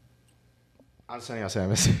 I'm sending out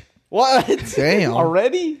Samus. What? Damn.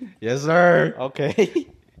 Already? Yes, sir. Okay.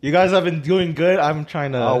 You guys have been doing good. I'm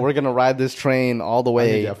trying to. Oh, we're gonna ride this train all the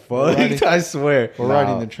way. Yeah, fucked. I swear. We're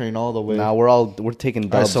riding the train all the way. Now we're taking All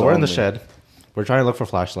right, dubs. so we're in the only. shed. We're trying to look for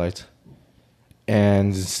flashlights.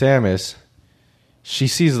 And Samus, she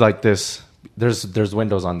sees like this. There's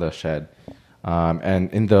windows on the shed.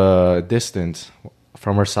 And in the distance,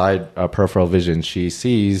 from her side peripheral vision, she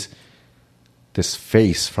sees this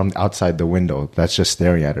face from outside the window that's just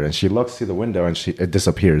staring at her. And she looks through the window and it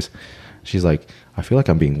disappears. She's like, I feel like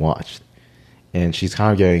I'm being watched. And she's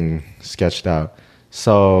kind of getting sketched out.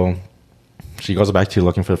 So she goes back to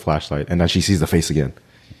looking for the flashlight, and then she sees the face again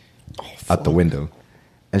at the window.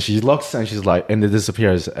 And she looks and she's like, and it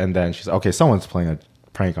disappears. And then she's okay, someone's playing a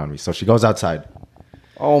prank on me. So she goes outside.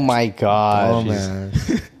 Oh my god. Oh man.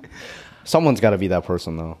 Someone's got to be that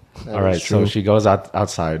person though. All right, so she goes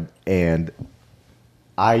outside, and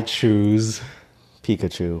I choose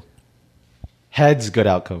Pikachu. heads. Good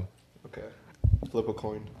outcome. Okay. Flip a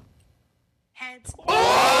coin. Heads.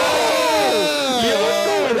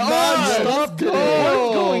 Non-stop today.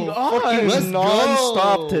 What's going on? Let's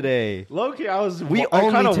Non-stop go. today. Loki, I We I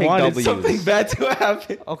only kinda take wanted Ws. something bad to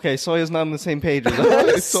happen. Okay, Soya's not on the same page as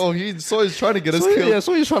us. So he's trying to get us Soya, killed. yeah,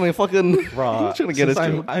 Soya's trying to fucking Bro, he's trying to get us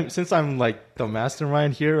since killed. since I'm like the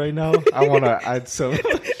mastermind here right now, I want to add some.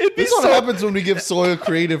 This is what happens when we give Soya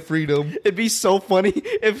creative freedom. It'd be so funny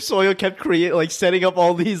if Soya kept setting up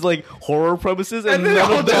all these like horror premises and then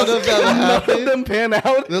none of none of them none happen. of them pan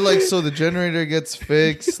out. They're like, so the generator gets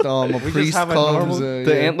fixed. A priest have a comes. normal-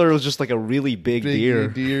 The antler was just like a really big deer.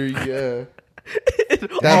 Deer, yeah.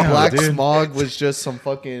 That black smog was just some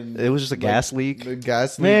fucking. It was just a gas leak. The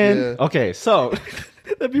gas leak. Man, Yeah. okay, so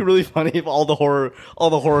That'd be really funny if all the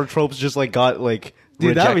horror tropes just like got like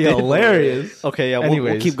dude, that'd be rejected. hilarious. Okay, yeah, we'll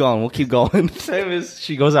Anyways. keep going. We'll keep going. Same as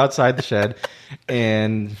she goes outside the shed,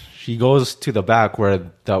 and she goes to the back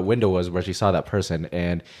where the window was, where she saw that person,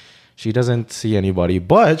 and she doesn't see anybody,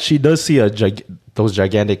 but she does see those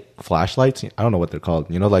gigantic flashlights. I don't know what they're called.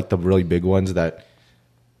 You know, like the really big ones that.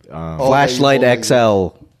 Flashlight yeah,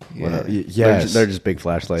 XL. Yeah. Yes. They're just big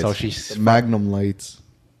flashlights. So she's Magnum lights.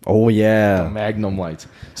 oh yeah. Magnum lights.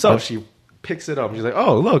 So she picks it up. She's like,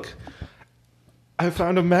 "Oh, look, I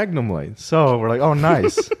found a Magnum light." So we're like, "Oh,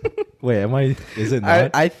 nice." Wait, is it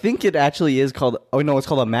not? I think it actually is called. Oh no, it's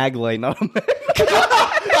called a mag light, not a mag.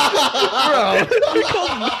 Bro,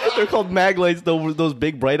 they're called mag lights. Those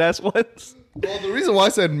big bright ass ones. Well, the reason why I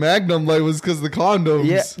said Magnum light was because the condoms.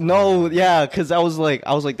 Yeah, no, yeah, because I was like,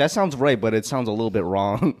 that sounds right, but it sounds a little bit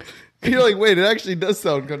wrong. You're like, wait, it actually does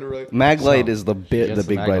sound kind of right. Mag light is the Yes,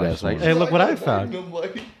 big Magnum bright light. ass Like, one. hey, look what I found. Magnum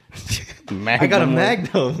light. I got a Magnum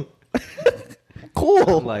light. Magnum.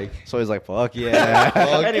 Cool. Like, So he's like, fuck yeah.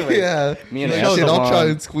 Fuck Anyway, yeah. me and Like, Esteban- shit, I'll try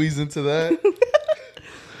and squeeze into that.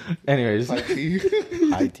 anyways, IT.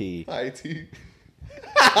 IT. IT.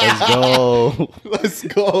 Let's go. Let's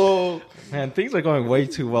go. Man, things are going way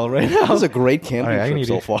too well right That now. was a great camping All right, I trip need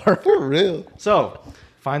so to- far. For real. So,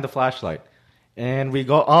 find the flashlight, and we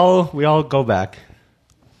all go back.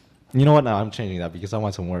 You know what? No, I'm changing that because I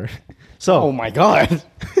want some more. So, Oh my god.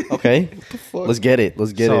 Okay. fuck? Let's get it.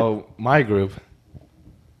 Let's get it. so my group,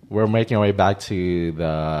 we're making our way back to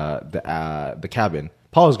the cabin.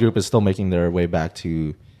 Paul's group is still making their way back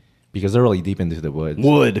to because they're really deep into the woods.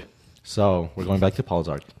 Wood. So we're going back to Paul's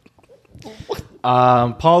arc.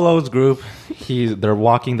 Paulo's group, they're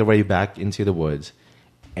walking their way back into the woods,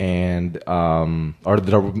 and or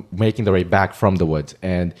they're making their way back from the woods,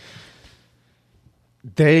 and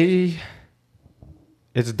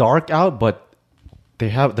it's dark out, but they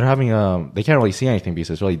can't really see anything because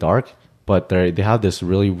it's really dark. But they have this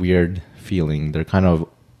really weird feeling. They're kind of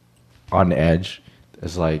on edge.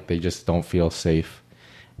 It's like they just don't feel safe.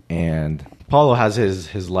 And Paulo has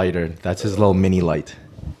his lighter. That's his little mini light.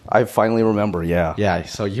 I finally remember, yeah. Yeah,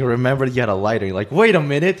 so you remember you had a lighter. You're like, wait a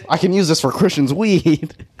minute. I can use this for Christian's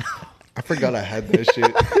weed. I forgot I had that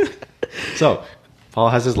shit. So Paulo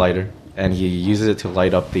has his lighter, and he uses it to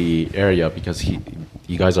light up the area because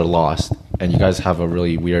you guys are lost, and you guys have a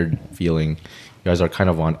really weird feeling. You guys are kind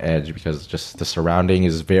of on edge because just the surrounding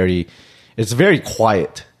is very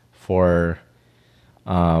quiet for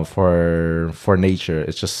nature.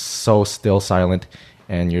 It's just so still, silent,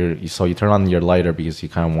 and so you turn on your lighter because you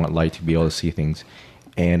kind of want light to be able to see things.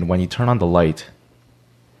 And when you turn on the light,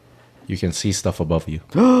 you can see stuff above you.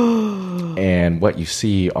 And what you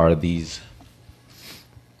see are these.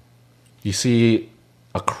 You see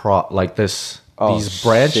Oh, these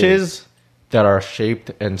branches that are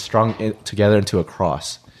shaped and strung together into a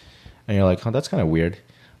cross. And you're like, oh, that's kind of weird.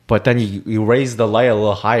 But then you raise the light a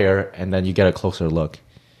little higher, and then you get a closer look.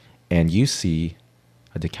 And you see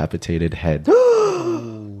a decapitated head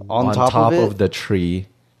On top of it? the tree.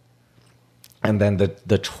 And then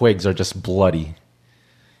the twigs are just bloody.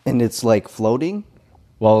 And it's like floating?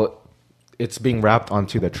 Well, it's being wrapped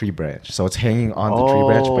onto the tree branch. So it's hanging on the tree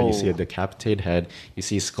branch, but you see a Oh. decapitated head. You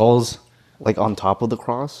see skulls. Like on top of the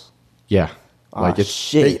cross? Yeah. Ah, Like it's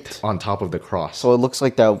shit. baked on top of the cross. So it looks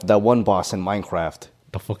like that one boss in Minecraft.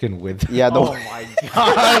 The fucking width. Yeah, Oh my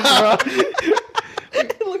god, bro.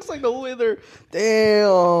 It looks like the wither.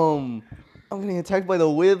 Damn. I'm getting attacked by the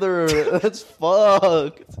wither. That's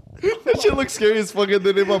fucked. That shit looks scary as fuck. And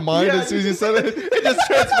then in my mind, as soon as you said it, it just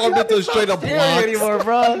transformed into a straight up block. anymore,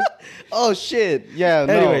 bro. Oh shit. Yeah,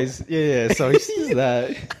 no. Anyways, yeah. So he sees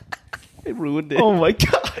that. it ruined it. Oh my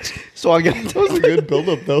gosh. So I That was a get good build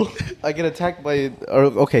up, though. I get attacked by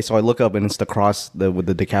okay, so I look up and it's the cross with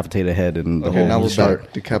the decapitated head and the Okay, whole now we're start.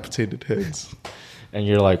 back. Decapitated heads. And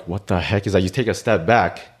you're like, what the heck is that? You take a step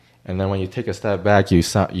back, and then when you take a step back, you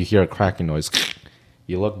hear a cracking noise.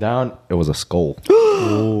 You look down, it was a skull.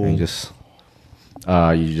 And you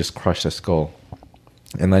just crush the skull.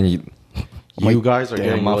 And then you guys are damn,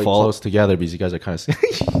 getting my really fault. close together because you guys are kind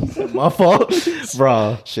of my fault,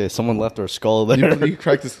 bro. Shit, someone left their skull there. You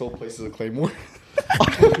cracked this whole place as a claymore.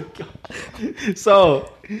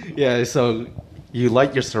 So you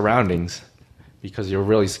like your surroundings because you're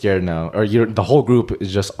really scared now, or the whole group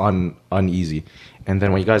is just uneasy. And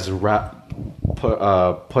then when you guys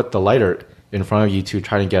put the lighter in front of you to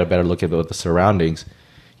try to get a better look at the surroundings,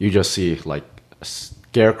 you just see like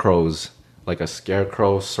scarecrows, like a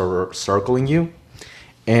scarecrow circling you,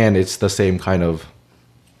 and it's the same kind of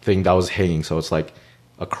thing that was hanging. So it's like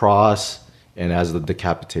a cross and has the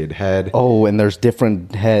decapitated head. Oh, and there's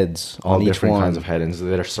different heads on All each different one. kinds of heads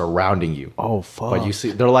that are surrounding you. Oh fuck. But you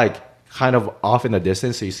see, they're like kind of off in the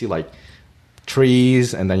distance. So you see like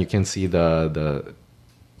trees, and then you can see the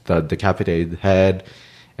decapitated head,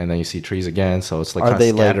 and then you see trees again. So it's like kind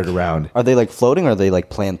of scattered around. Are they like floating or are they like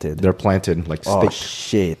planted? They're planted like Oh staked.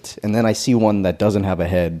 shit. And then I see one that doesn't have a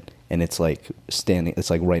head and it's like standing, it's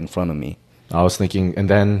like right in front of me. I was thinking, and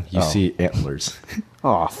then you Oh. see antlers.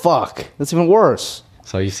 Oh fuck. That's even worse.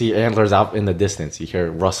 So you see antlers out in the distance. You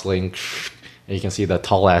hear rustling, and you can see the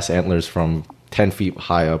tall ass antlers from 10 feet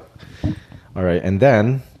high up. All right, and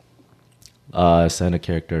then send a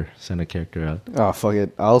character out. Oh fuck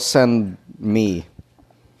it. I'll send me.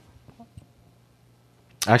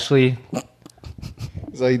 Actually,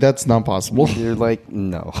 It's like, that's not possible. You're like,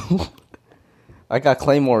 no. I got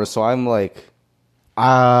Claymore, so I'm like,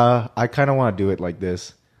 I kind of want to do it like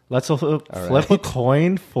this. Let's flip a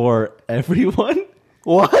coin for everyone.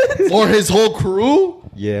 what? For his whole crew?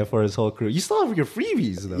 Yeah, for his whole crew. You still have your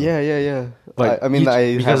freebies though. Yeah. But I mean,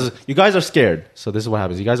 because you guys are scared. So this is what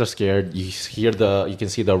happens. You guys are scared. You can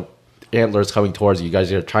see the antlers coming towards you. You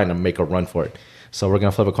guys are trying to make a run for it. So we're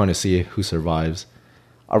gonna flip a coin to see who survives.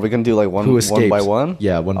 Are we gonna do like one Who by escapes? one?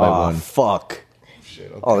 Yeah, one by Aw, one. Fuck. Shit,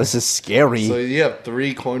 okay. Oh, this is scary. So you have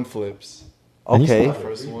 3 coin flips. Okay, The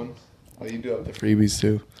first one. Oh, you do have the freebies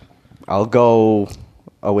too. I'll go.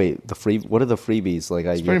 Oh wait, the free. What are the freebies? Like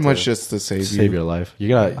I It's get pretty to- much just to save Save you. your life. You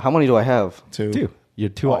got How many do I have? 2. two. Your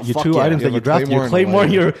two. Oh, your fuck two yeah. items You that have you a drafted. Your claymore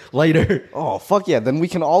and a claymore. Your lighter. Oh fuck yeah! Then we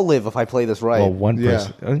can all live if I play this right. Well, one Yeah.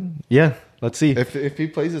 person. Yeah. Let's see. If he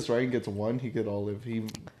plays this right and gets 1, he could all live. He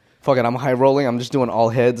Fuck it, I'm high rolling. I'm just doing all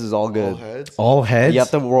heads. Is all good. all heads. All heads. You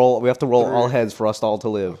have to roll. We have to roll all Three. heads for us all to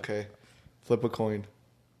live. Okay. Flip a coin.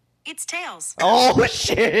 It's tails. Oh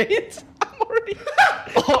shit! I'm already.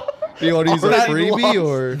 Do you want to use a Already freebie lost.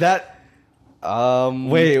 or That.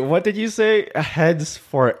 Wait. What did you say? Heads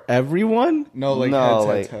for everyone? no? Like no, heads,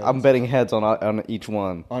 like heads, heads. I'm betting heads on each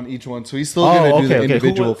one. on each one. So he's still Oh, gonna do okay, the okay. Who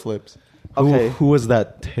individual was- flips. Okay. Who was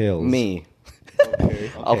that? Tails. Me.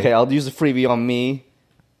 Okay. Okay, I'll use the freebie on me.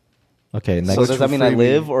 Okay. Next. So does that mean I Freebie.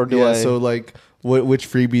 live or do yeah, I? So like, which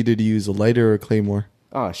freebie did you use? A lighter or a claymore?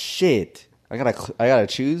 Oh shit! I gotta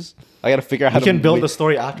choose. I gotta figure out how you to can build wi- the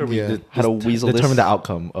story after we Yeah. How to weasel this? determine the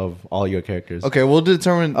outcome of all your characters. Okay, we'll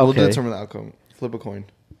determine. We'll Okay. determine the outcome. Flip a coin.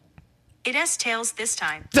 It has tails this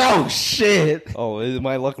time. Oh shit! Oh,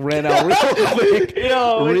 my luck ran out real quick.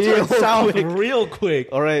 Yo, Real it turned south quick. real quick.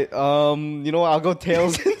 All right. You know what? I'll go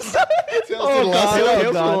tails. for the Oh, last God, one? tails for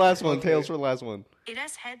the God. last one. Okay. Tails for the last one. It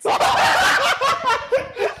has heads.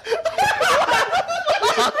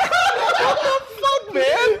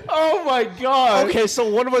 Man. Oh my god! Okay, so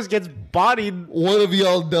one of us gets bodied, One of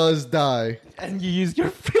y'all does die. And you used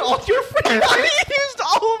all your friends. I used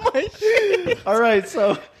all of my shit. All right,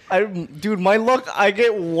 so Dude, my luck. I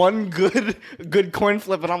get one good coin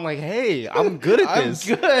flip, and I'm like, hey, I'm good at I'm this.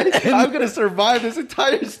 good. I'm gonna survive this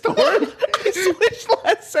entire storm. I switched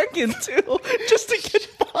last second too, just to get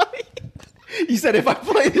bodied. You said if I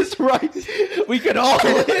play this right, we could all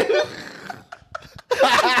live.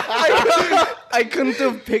 I couldn't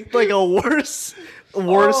have picked like a worse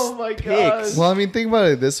Oh my picks. God. Well, I mean, think about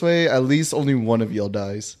it this way. At least only one of y'all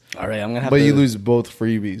dies, All right, I'm gonna have but to. you lose both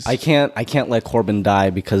freebies. I can't let Corbin die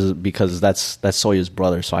because that's Sawyer's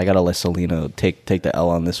brother. So I gotta let Selena take the L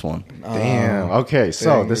on this one. Damn. Okay,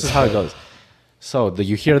 so Dang, this is how it goes. So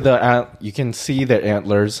you hear you can see the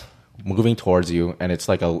antlers moving towards you, and it's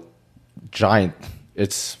like a giant.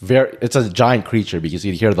 It's a giant creature because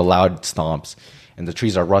you hear the loud stomps, and the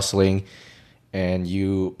trees are rustling, and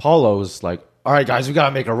Paulo's like, all right, guys, we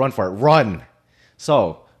gotta make a run for it. Run!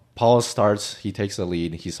 So Paulo starts. He takes the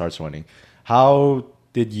lead. He starts running.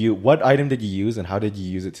 What item did you use, and how did you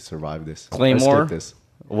use it to survive this? Claymore? Escape this.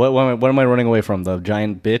 What am I running away from? The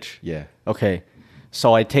giant bitch? Yeah. Okay.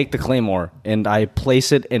 So I take the claymore and I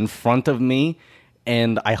place it in front of me,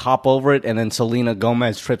 and I hop over it, and then Selena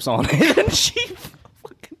Gomez trips on it, and she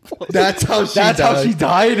fucking blows. That's how she That's died. how she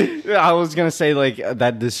died. I was gonna say like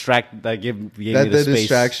that gave me That the the space.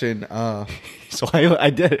 distraction. So I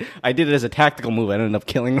did it as a tactical move. I ended up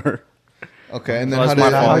killing her. Okay, and then Well, how it's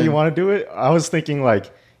did my How fault. you want to do it? I was thinking like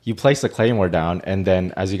you place the claymore down, and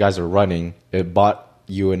then as you guys are running, it bought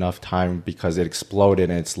you enough time because it exploded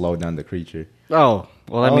and it slowed down the creature. Oh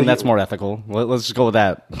well, I Oh, mean that's you- more ethical. Let's just go with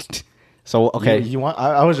that. So okay, You want?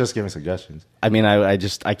 I was just giving suggestions. I mean I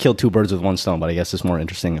killed two birds with one stone, but I guess it's more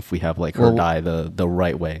interesting if we have like her Well- die the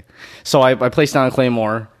right way. So I place down a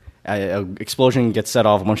claymore. An explosion gets set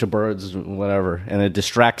off, a bunch of birds, whatever, and it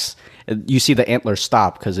distracts. You see the antlers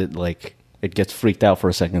stop because it gets freaked out for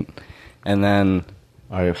a second, and then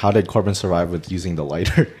All right, how did Corbin survive with using the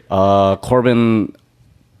lighter? Corbin.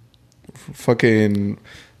 fucking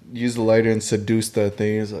use the lighter and seduce the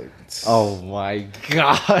thing? It's like, Oh my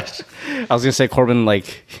gosh! I was gonna say Corbin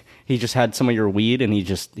like he just had some of your weed and he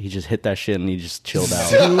just hit that shit and he just chilled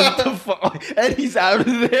out. what the fuck? And he's out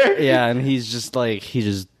of there. Yeah, and he's just like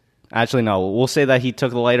actually no. We'll say that he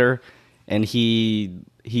took the lighter and he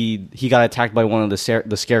got attacked by one of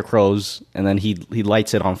the scarecrows and then he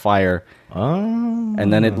lights it on fire Oh,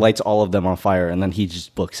 and then it lights all of them on fire and then he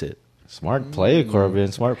just books it. smart play, Corbin.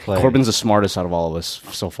 Smart play. Corbin's the smartest out of all of us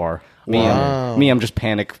so far. Wow. I'm just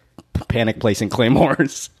panic placing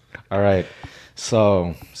claymores. All right.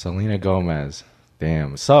 So Selena Gomez.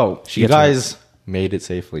 Damn. So She you gets guys made it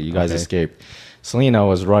safely. You guys Okay. escaped. Selena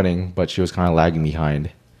was running, but she was kind of lagging behind.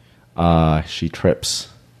 She trips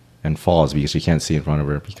and falls because she can't see in front of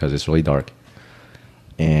her because it's really dark.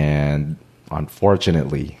 And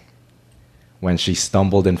unfortunately, when she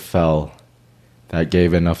stumbled and fell, that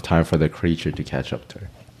gave enough time for the creature to catch up to her.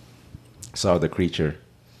 So the creature,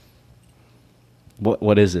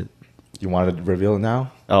 What is it? you want to reveal it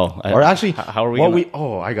now? Oh, Or actually, how are we? what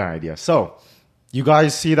Gonna, I got an idea. So, you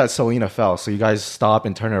guys see that Selena fell, so you guys stop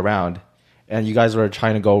and turn around, and you guys were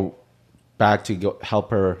trying to go back to go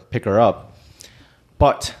help her pick her up,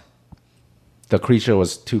 but the creature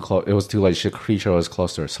was too close. It was too late. The creature was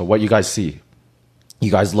close to her. So what you guys see?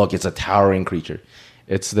 You guys look. It's a towering creature.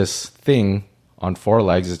 It's this thing on 4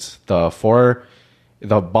 legs. It's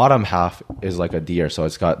the bottom half is like a deer, so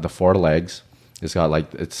it's got the 4 legs. It's got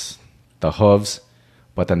it's the hooves,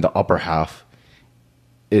 but then the upper half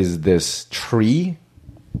is this tree.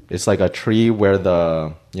 It's like a tree where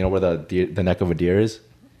the neck of a deer is.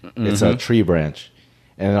 It's a tree branch,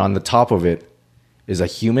 and on the top of it is a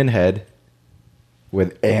human head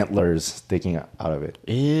with antlers sticking out of it.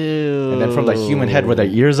 Ew. And then from the human head where the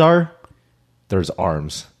ears are, there's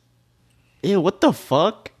arms. Ew, what the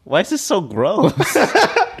fuck? Why is this so gross?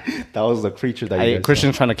 That was the creature that you guys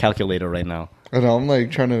Christian's trying to calculate it right now. And I'm like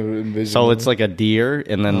trying to envision. So it's like a deer,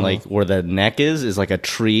 and then like where the neck is like a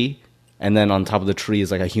tree, and then on top of the tree is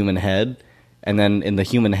like a human head, and then in the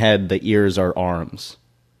human head the ears are arms,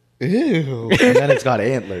 Ew. and then it's got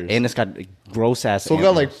antlers. and it's got gross ass. So it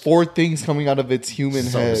got like 4 things coming out of its human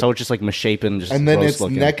head. so it's just like misshapen, just and then gross its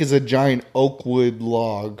looking. neck is a giant oak wood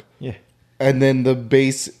log. Yeah. And then the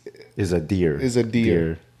base Is a deer. Is a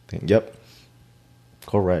deer. Thing. Yep.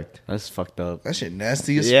 Correct. That's fucked up. that shit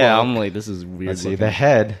nasty as Yeah, fuck. I'm like, this is weird. Let's see. looking. The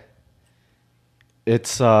head.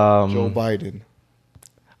 It's Joe Biden.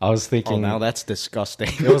 I was Oh, thinking now that's disgusting.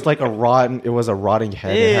 it was like a rotting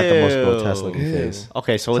head. It had the most Ew. grotesque looking Ew. face.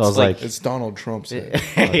 Okay, so So I it's was like, like- It's Donald Trump's head.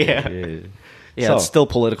 yeah, So- it's still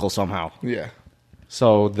political somehow. Yeah.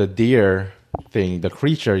 So the deer thing, the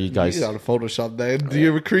creature, you guys. You gotta Photoshop that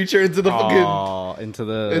deer creature into the fucking Oh, into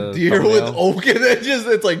the a deer with thumbnail. oak in it.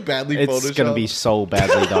 It's like badly It's photoshopped. gonna be so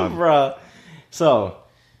badly done. Bruh. So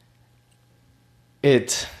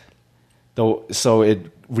it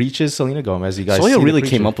reaches Selena Gomez. You guys see Soya the really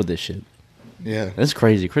creature. came up with this shit. Yeah. That's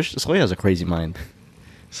crazy. Soya has a crazy mind.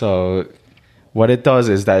 So what it does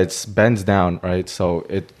is that it bends down, right? So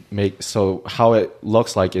how it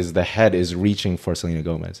looks like is the head is reaching for Selena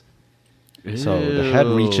Gomez. So the head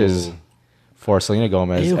reaches for Selena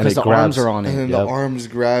Gomez, Ew, and because it the grabs arms are on And it. then Yep. the arms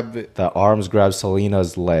grab it. the arms grab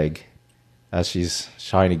Selena's leg as she's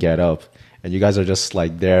trying to get up, and you guys are just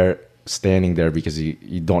like there, standing there because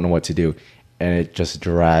you don't know what to do, and it just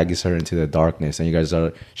drags her into the darkness,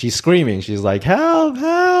 and she's screaming, she's like, help,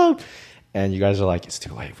 help, and you guys are like, it's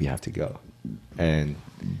too late, we have to go, and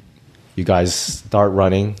you guys start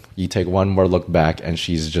running. You take one more look back, and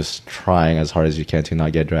she's just trying as hard as you can to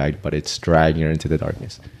not get dragged, but it's dragging her into the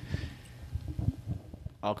darkness.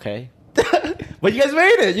 Okay. But you guys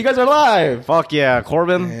made it. You guys are live. Fuck yeah,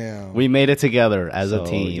 Corbin. Damn. We made it together as a So,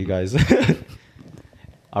 team. you guys.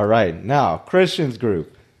 All right, now Christian's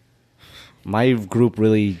group. My group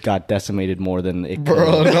really got decimated more than it could.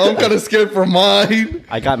 Bro, now I'm kind of scared for mine.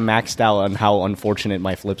 I got maxed out on how unfortunate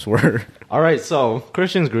my flips were. All right, so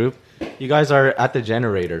Christian's group, you guys are at the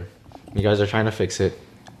generator. You guys are trying to fix it,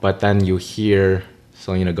 but then you hear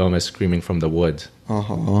Selena Gomez screaming from the woods,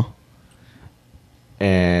 Uh-huh.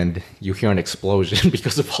 and you hear an explosion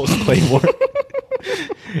because of Post Claymore.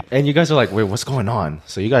 And you guys are like, wait, what's going on?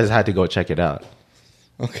 So you guys had to go check it out.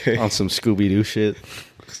 Okay. On some Scooby Doo shit.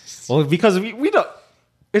 Well, because we don't.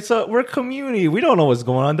 We're a community. We don't know what's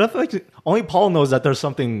going on. That's like, only Paul knows that there's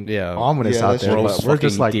something ominous Yeah, out that's there. gross But we're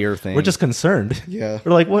just fucking like deer thing. we're just concerned. Yeah.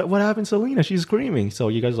 We're like, what happened to Selena? She's screaming. So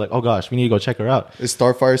you guys are like, oh gosh, we need to go check her out. Is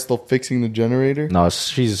Starfire still fixing the generator? No,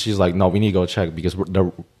 she's like, no, we need to go check because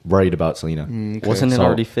they're worried about Selena. Okay. Wasn't it So-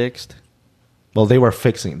 already fixed? Well, they were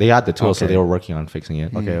fixing. They had the tool, so Okay. they were working on fixing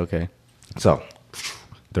it. Okay. So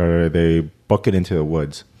they book it into the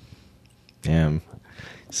woods. Damn.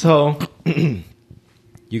 So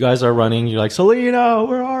you guys are running. You're like, Selena,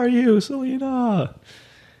 where are you, Selena?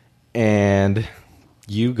 And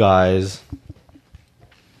you guys,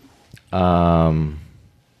 all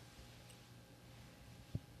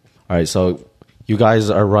right. So you guys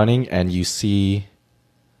are running, and you see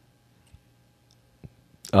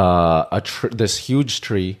this huge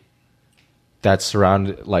tree that's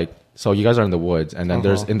surrounded, like, so you guys are in the woods, and then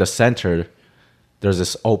there's in the center there's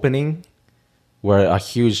this opening where a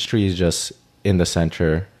huge tree is just in the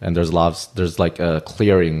center, and there's like a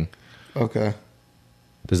clearing. Okay.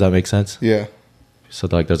 Does that make sense? Yeah. So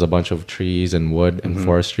like there's a bunch of trees and wood and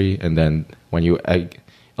forestry, and then when you egg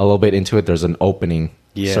a little bit into it, there's an opening,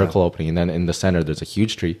 Yeah. circle opening, and then in the center there's a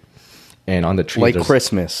huge tree, and on the tree Like there's,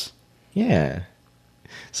 Christmas. yeah.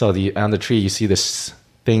 So on the tree you see this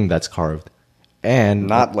thing that's carved, and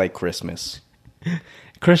Not like Christmas.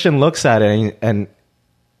 Christian looks at it and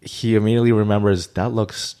he immediately remembers that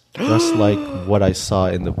looks just like what I saw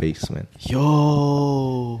in the basement.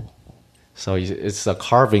 Yo. So it's a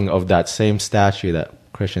carving of that same statue that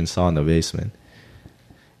Christian saw in the basement.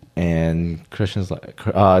 And Christian's like,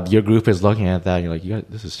 your group is looking at that. And you're like, you guys,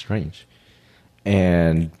 this is strange.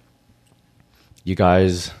 And you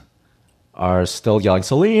guys are still yelling,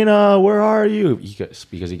 Selena, where are you?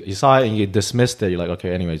 Because you saw it and you dismissed it. You're like,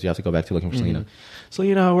 okay, anyways, you have to go back to looking for Selena.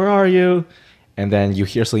 Selena, where are you? And then you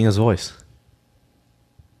hear Selena's voice.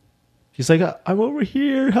 She's like, I'm over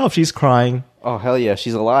here. Help. She's crying. Oh, hell yeah.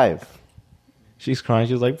 She's alive. She's crying.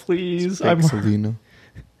 She's like, please, Selena.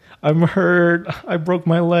 I'm hurt. I broke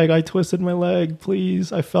my leg. I twisted my leg.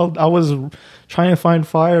 Please. I was trying to find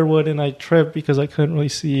firewood and I tripped because I couldn't really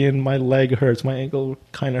see and my leg hurts. My ankle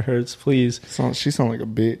kind of hurts. Please. She sounds like a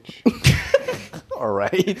bitch. All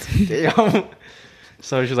right. Damn.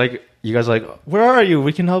 So she's like, you guys are like, where are you?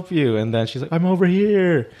 We can help you. And then she's like, I'm over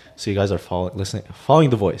here. So you guys are following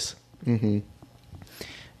the voice. Mm-hmm.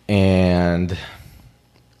 And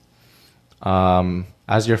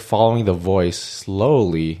as you're following the voice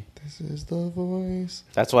slowly, This is the voice.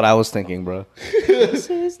 That's what I was thinking, bro. This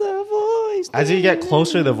is the voice. as you get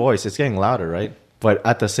closer to the voice, it's getting louder, right? But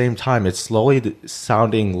at the same time, it's slowly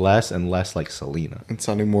sounding less and less like Selena. It's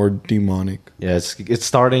sounding more demonic. Yeah,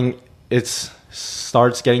 it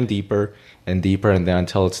starts getting deeper and deeper, and then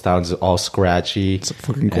until it sounds all scratchy. It's a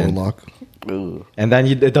fucking and, Gorlock. Ugh. and then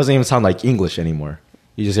it doesn't even sound like English anymore.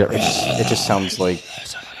 You just hear It just sounds like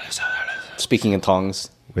speaking in tongues.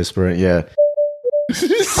 whispering. Yeah.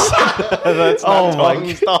 That's not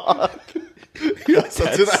tongues, dog. Yes,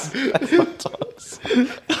 that's That's not tongues.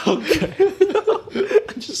 Okay.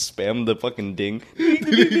 Just spam the fucking ding.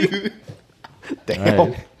 Damn. All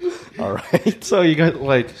right. All right. So you got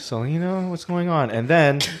like, Selena, what's going on? And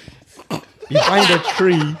then behind a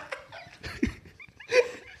tree.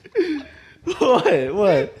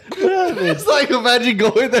 What? It's like, imagine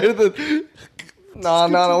going there.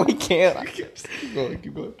 No, we can't. Keep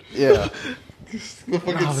going. Yeah. The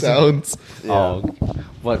fucking sounds. Oh,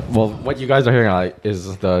 what you guys are hearing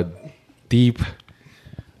is the deep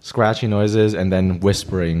scratchy noises and then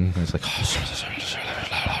whispering. It's like,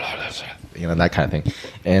 that kind of thing.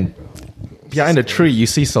 And behind a tree, you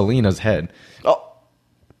see Selena's head. Oh.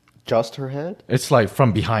 Just her head? It's like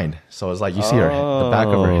from behind. So it's like you see her the back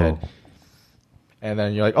of her head. And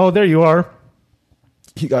then you're like, oh, there you are.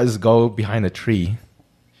 You guys go behind a tree.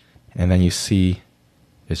 And then you see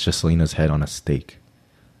it's just Selena's head on a stake.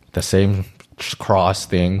 The same cross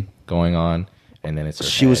thing going on. And then it's her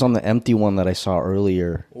She head. was on the empty one that I saw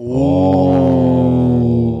earlier.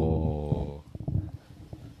 Oh.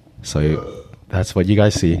 So that's what you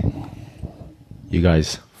guys see. You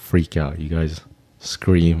guys freak out. You guys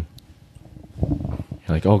scream. You're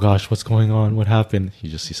like, oh gosh, what's going on? What happened? You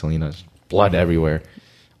just see Selena's blood everywhere.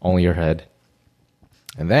 Only her head.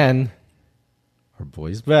 And then our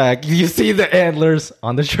boy's back. You see the antlers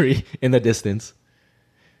on the tree in the distance.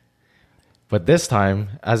 But this time,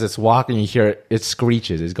 as it's walking, you hear it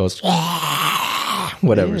screeches. It goes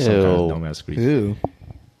whatever, some kind of Ew. dumbass screech. Ew.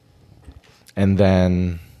 And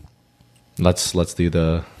then let's do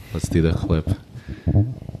the clip.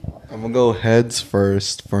 I'm gonna go heads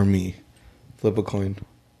first for me. Flip a coin.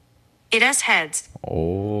 It has heads.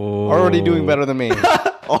 Oh, Already doing better than me.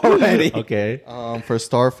 Already. Okay. For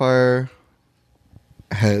Starfire,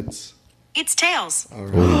 heads. It's tails.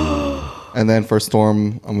 And then for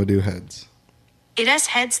Storm, I'm gonna do heads. It has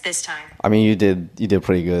heads this time. I mean, you did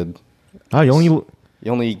pretty good. Oh, you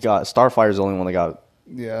You only got Starfire's the only one that got.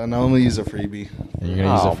 Yeah, and I only use a freebie. you're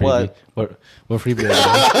gonna use a Oh, freebie. What freebie?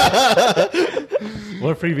 Are you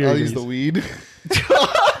what freebie? I'll Are you use the using? weed.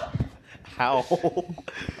 How?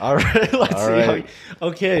 All right. Let's All see. right.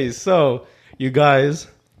 Okay, so you guys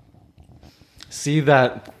see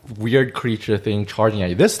that weird creature thing charging at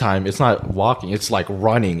you. This time, it's not walking. It's like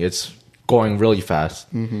running. It's going really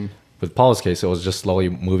fast. Mm-hmm. With Paul's case, it was just slowly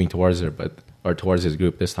moving towards her, or towards his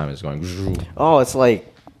group. This time, it's going. Oh, it's like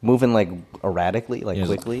moving like erratically, like Yeah,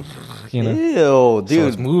 quickly. You know, Ew, so dude.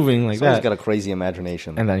 it's moving like Someone's that. got a crazy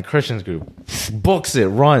imagination. And then Christian's group books it,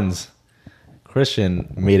 runs.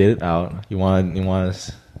 Christian made it out. You want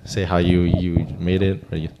to say how you made it?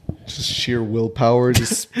 Or you? Just sheer willpower.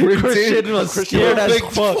 Just sprinting. Christian was scared as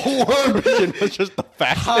fuck. Christian was just the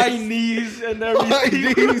fastest. High knees and High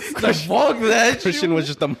everything. knees. Like, fuck that. Christian was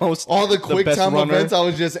just the most. All the quick best time runner. events, I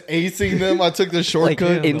was just acing them. I took the Like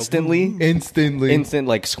shortcut instantly, instantly. instant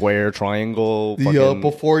like square, triangle. The fucking-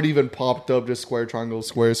 before it even popped up, just square, triangle,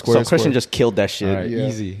 square, so square. Christian square. just killed that shit. All right, Yeah.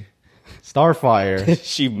 easy. Starfire.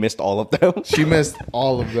 She missed all of them. She missed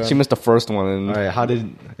all of them. She missed the first one and All right,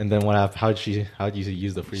 and then what happened? How did you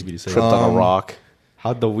use the freebie to save tripped her? on a rock.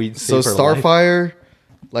 How'd the weed So save her life? Starfire,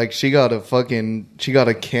 Like she got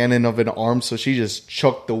a cannon of an arm, so she just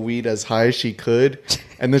chucked the weed as high as she could,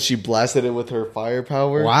 and then she blasted it with her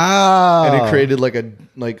firepower. Wow. And it created like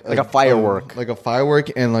a firework. like a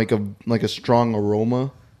firework, and like a strong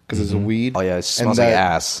aroma because it's a weed. Oh yeah, it And smells like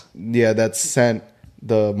ass. Yeah, that scent.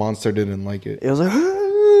 The monster didn't like it. It was like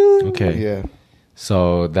Okay. Yeah.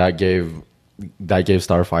 So that gave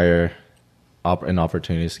Starfire an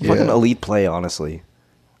opportunity to escape. fucking Yeah. elite play, honestly.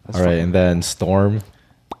 All right, and then Storm,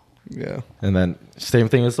 Yeah. and then same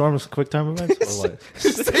thing with Storm's quick time events or what?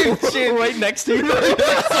 Same shit. right next to you.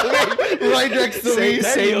 Right next to me.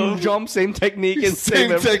 Same jump, same technique, and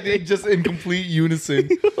Same everything. technique, just in complete unison.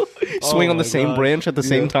 Swing Oh on the my same God. branch at the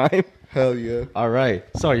same time. Hell yeah. All right,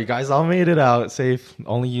 so you guys all made it out safe.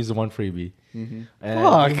 Only used one freebie, and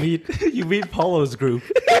Fuck. you meet Polo's group.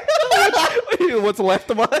 What's left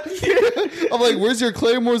of us? I'm like, where's your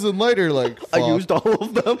claymores and lighter? Like, I fuck. used all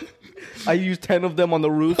of them. I used 10 of them on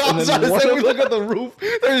the roof, I and was then trying to one say, of we look at the roof.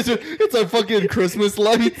 It's a fucking Christmas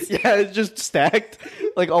lights. yeah, it's just stacked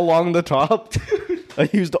like along the top. I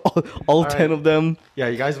used all 10 right. of them. Yeah,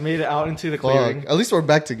 you guys made it out into the clearing. Fuck. At least we're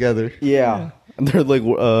back together. Yeah. And they're like,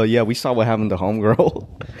 yeah, we saw what happened to Homegirl.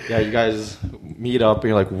 Yeah, you guys meet up and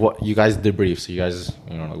you're like, what? You guys debrief. So you guys,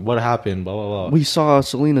 like, what happened? Blah blah blah. We saw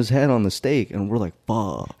Selena's head on the stake, and we're like,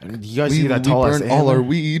 fuck. And you guys We see that tall ass burned all antler? our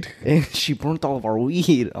weed. And she burnt all of our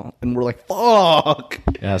weed, and we're like, fuck.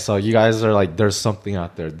 Yeah, so you guys are like, there's something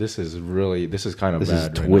out there. This is kind of This is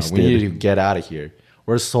bad. Right now. twisted. We need to get out of here.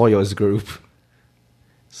 Where's Soyo's group?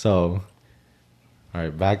 So, all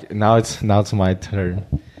right, back now. It's my turn.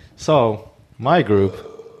 So my group,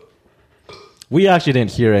 we actually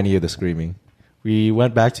didn't hear any of the screaming. We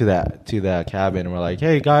went back to that cabin and we're like,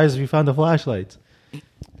 hey guys, we found the flashlights.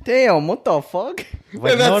 Damn, what the fuck?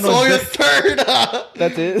 But And no one that's was Sawyer's turn.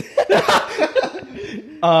 That's it?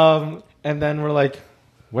 And then we're like,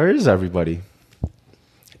 where is everybody?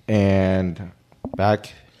 And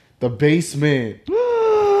back. The basement.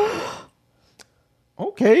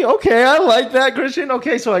 Okay, I like that, Christian.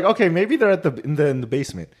 Okay, so like, okay, maybe they're in the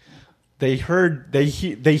basement. They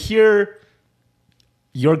hear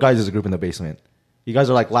your guys' group in the basement. You guys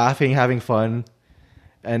are like laughing, having fun,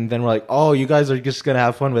 and then we're like, oh, you guys are just gonna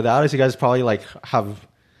have fun without us. You guys probably like have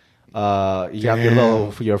you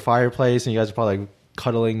have your fireplace, and you guys are probably like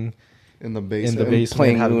cuddling In the in basement. the basement,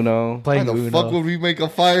 Playing having- Uno. Why playing the Uno. fuck would we make a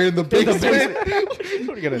fire in the basement?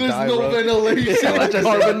 We're gonna There's die, no bro. ventilation.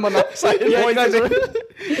 Carbon monoxide. Yeah, you guys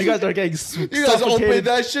poisoning. are getting You guys open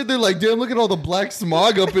that shit, they're like, damn, look at all the black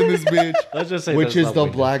smog up in this bitch. Let's just say Which there's is the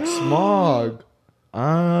nothing. black smog.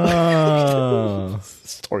 Ah.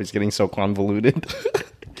 Story's getting so convoluted.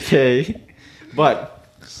 Okay, but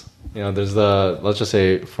there's let's just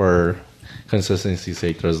say for consistency's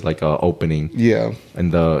sake, there's like a opening Yeah.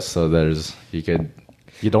 in so there's you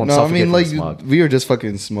don't No, I suffocate mean, from like, smog. we were just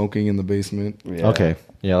fucking smoking in the basement. Yeah. Okay,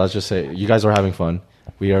 yeah, let's just say you guys are having fun.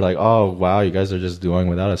 We are like, oh wow, you guys are just doing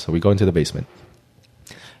without us. So we go into the basement,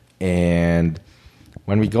 and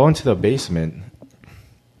when we go into the basement,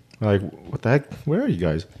 we're like, what the heck? Where are you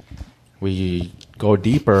guys? We go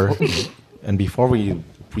deeper, and before we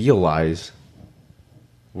realize,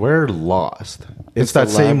 we're lost. It's that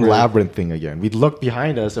the same labyrinth. labyrinth thing again. We look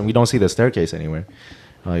behind us, and we don't see the staircase anywhere.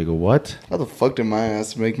 I go, what? How the fuck did my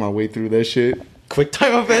ass make my way through that shit? Quick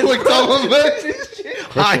time event. Like, tell them,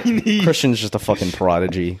 I need. Christian's just a fucking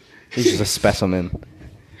prodigy. He's just a specimen.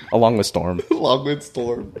 Along with Storm. Logwood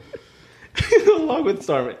Storm. Along with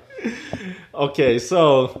Storm. Okay,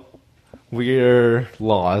 so we're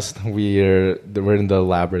lost. We're in the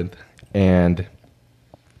labyrinth, and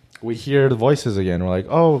we hear the voices again. We're like,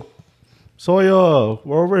 "Oh, Soya,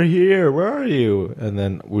 we're over here. Where are you?" And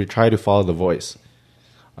then we try to follow the voice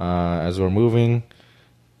as we're moving,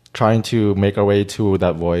 trying to make our way to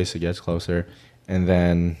that voice. It gets closer, and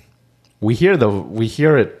then we hear the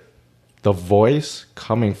voice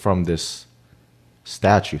coming from this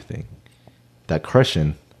statue thing that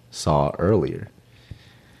Christian saw earlier.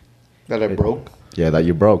 That I broke. Yeah, that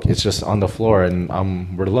you broke. It's just on the floor, and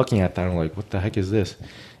we're looking at that. And we're like, what the heck is this?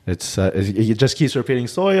 It just keeps repeating,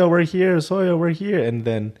 Soya, we're here. Soya, we're here. And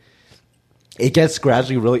then it gets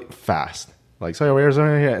gradually really fast. Like, Soya,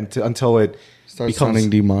 we're here. Until it Starts becomes sounding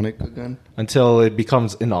demonic again.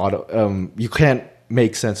 inaudible. You can't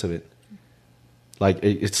make sense of it. Like,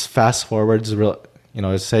 it's fast forwards.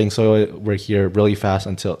 It's saying, Soya, we're here really fast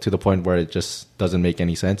until to the point where it just doesn't make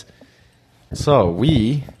any sense. So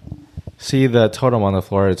we see the totem on the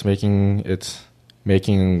floor. It's making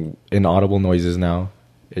inaudible noises now.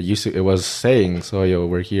 It was saying, "So yo,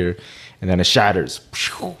 we're here," and then it shatters.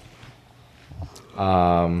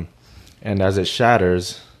 And as it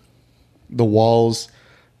shatters, The walls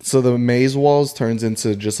So the maze walls turns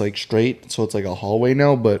into just like straight, so it's like a hallway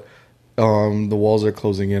now, but the walls are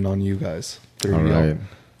closing in on you guys. Through All y'all. right.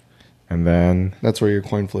 And then, That's where your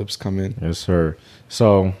coin flips come in. yes, sir.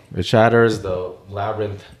 So it shatters. The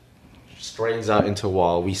labyrinth strains out into a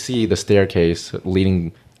wall. We see the staircase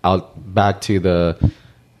leading out back to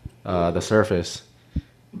the surface.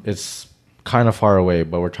 It's kind of far away,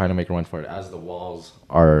 but we're trying to make a run for it as the walls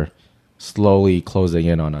are slowly closing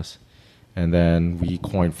in on us. And then we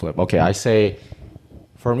coin flip. Okay, I say,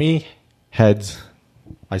 for me, heads.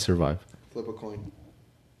 I survive. Flip a coin.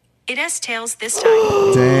 It has tails this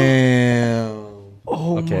time. Damn.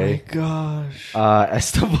 Oh Okay. my gosh.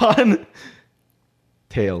 Esteban,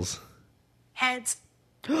 tails. Heads.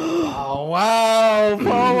 Oh wow,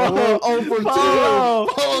 Paulo! Oh, for Paulo!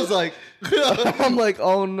 two. I was like, I'm like,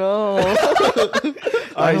 oh no.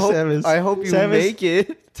 Alright, Samus. I hope you Samus. make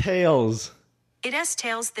it. Tails. It has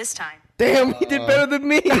tails this time. Damn, he did better than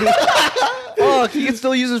me. Fuck, he can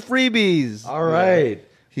still use his freebies. All right.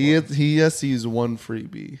 he has to use one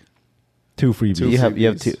freebie. Two freebies. Two You have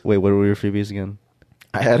freebies. two. Wait, what were your freebies again?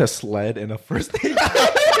 I had a sled and a first aid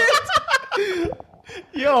kit.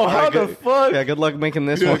 Yo, how the fuck? Yeah, good luck making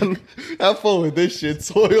this one. Have fun with this shit,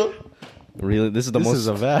 Soil. Really, this is the This most. is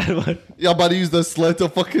a bad one. Y'all about to use the sled to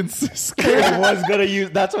fucking scare. I was gonna use.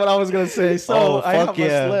 That's what I was gonna say. So Oh, I have fuck a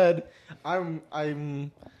yeah. sled. I'm.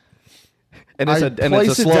 and I it's a place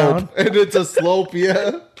it slope. down. And it's a slope,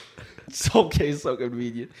 yeah. It's okay, so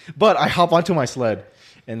convenient. But I hop onto my sled,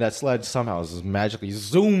 and that sled somehow just magically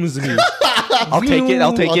zooms me. I'll take it.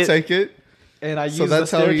 I'll take I'll it. take it. And I So use the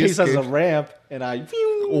that's how you staircase as a escaped. ramp, and I.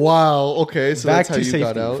 Wow. Okay, so Back that's how to you got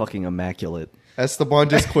safety. out. Fucking immaculate. Esteban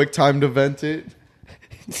just quick time to vent it.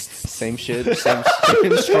 Same shit. Same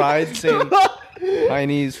stride. Same high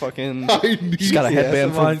knees. Fucking. Just got a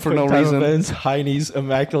headband for no reason. Events, high knees,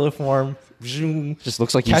 immaculate form. Zoom. Just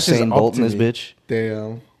looks like Catches Usain up Bolt in to this me. bitch.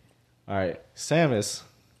 Damn. All right, Samus.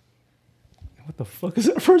 What the fuck is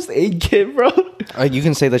that first aid kit, bro? You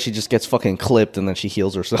can say that she just gets fucking clipped and then she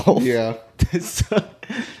heals herself. Yeah.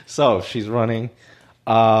 So she's running,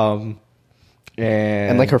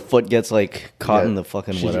 And like her foot gets like caught Yeah. in the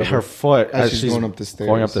fucking She- whatever. her foot As she's going up the stairs.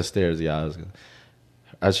 Going up the stairs, yeah.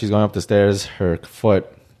 As she's going up the stairs, her foot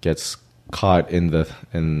gets caught in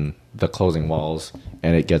the closing walls,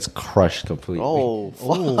 and it gets crushed completely. oh,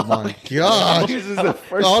 Oh my gosh. This is the I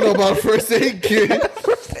first don't know about first aid kit.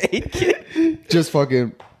 aid kit. Just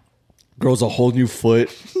fucking grows a whole new foot.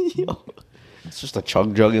 It's just a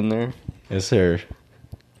chug jug in there. Yes, sir.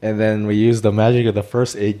 And then we use the magic of the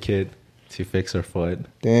first aid kit to fix her foot.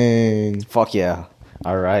 Dang. Fuck yeah.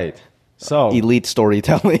 All right. So Elite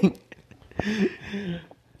storytelling.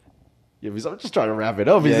 yeah, because I'm just trying to wrap it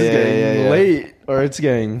up. It's Yeah, just yeah, getting yeah, yeah. late, or it's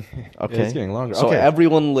getting Okay. It's getting longer. So okay.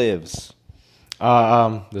 everyone lives.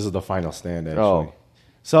 This is the final stand. Actually. Oh.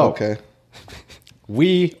 So Okay.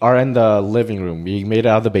 we are in the living room. We made it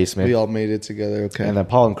out of the basement. We all made it together. Okay. And then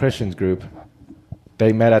Paul and Christian's group,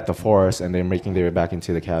 they met at the forest and they're making their way back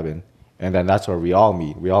into the cabin. And then that's where we all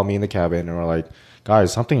meet. We all meet in the cabin and we're like,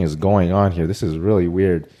 guys, something is going on here. This is really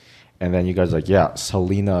weird. And then you guys are like, yeah,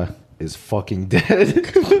 Selena is fucking dead.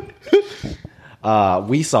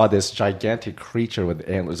 We saw this gigantic creature with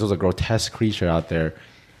antlers. There was a grotesque creature out there.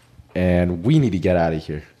 And we need to get out of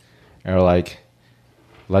here. And we're like,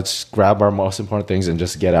 let's grab our most important things and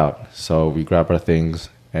just get out. So we grab our things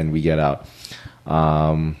and we get out.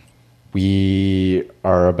 We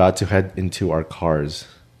are about to head into our cars,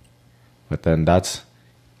 but then that's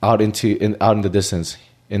out in the distance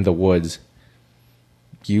in the woods.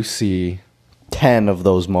 You see, 10 of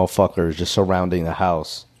those motherfuckers just surrounding the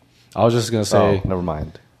house. I was just gonna say, Never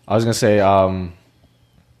mind.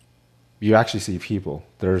 you actually see people.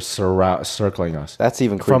 They're circling us. That's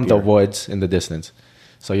even from the creepier. woods in the distance.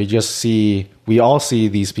 So you just see, we all see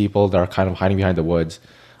these people that are kind of hiding behind the woods.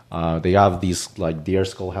 They have these like deer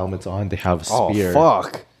skull helmets on. They have Oh, spear.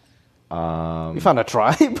 fuck. We found a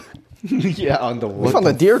tribe? Yeah, on the wood. We found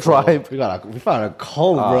the deer tribe. We found a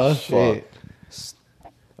cult, bro. shit.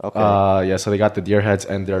 Okay. Yeah, so they got the deer heads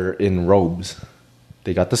and they're in robes.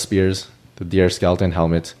 They got the spears, the deer skeleton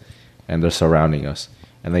helmets, and they're surrounding us.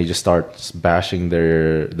 And they just start bashing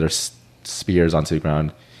their spears onto the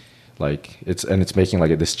ground, like it's making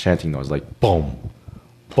like this chanting noise, like boom,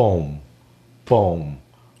 boom, boom,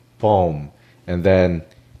 boom, and then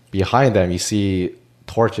behind them you see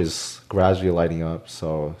torches gradually lighting up.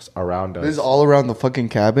 So around us, This is all around the fucking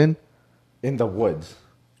cabin? in the woods.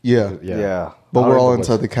 Yeah. Yeah. But Out we're in all the woods.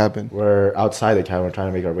 inside the cabin. We're outside the cabin. We're trying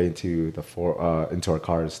to make our way into into our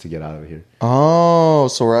cars to get out of here. Oh,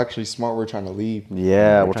 so we're actually smart. We're trying to leave.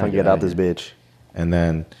 Yeah, we're trying trying to to get get out out this of bitch. And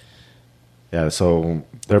then Yeah, so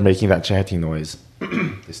they're making that chanting noise.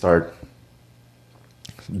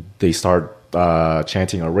 they start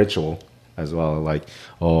chanting a ritual as well, like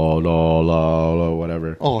oh la la la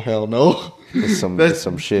whatever. Oh hell no! It's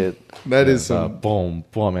some shit. That is some. Boom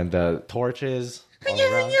boom, and the torches all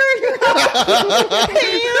around.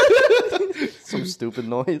 Some stupid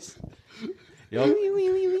noise. Yup.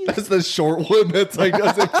 That's the short one that's like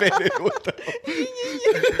doesn't fit in with them.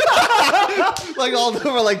 Like all of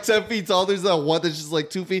them are like 10 feet tall. There's that one that's just like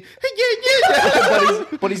 2 feet.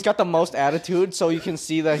 But he's got the most attitude, so you can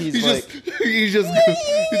see that he's like He's just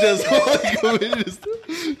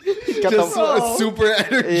got the super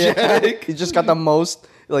energetic. He's just got the most.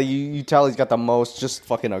 Like you tell he's got the most just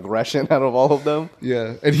fucking aggression out of all of them.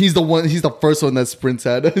 Yeah, and he's the first one that sprints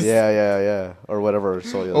at us. Yeah. Or whatever.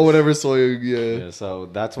 So Or whatever Sawyer, yeah. Yeah, so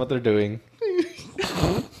that's what they're doing.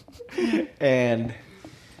 And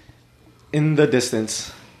in the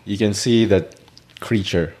distance, you can see that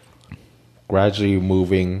creature gradually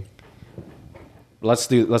moving. Let's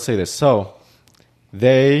say this. So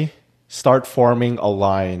they start forming a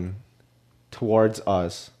line towards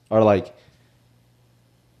us, or like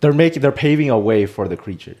they're paving a way for the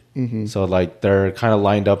creature. Mm-hmm. So like they're kind of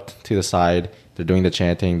lined up to the side. They're doing the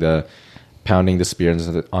chanting, the pounding the spears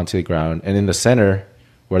onto the ground, and in the center,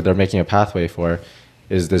 where they're making a pathway for,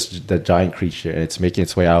 is the giant creature, and it's making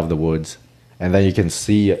its way out of the woods, and then you can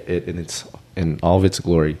see it in all of its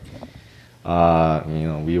glory. We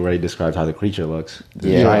already described how the creature looks. It's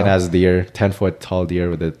a giant as deer, 10-foot tall deer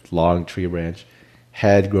with a long tree branch,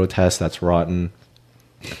 head grotesque that's rotten,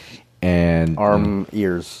 and arm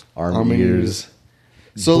ears. ears.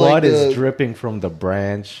 So Blood like is dripping from the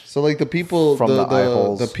branch. So like the people From the eye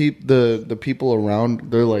holes. the people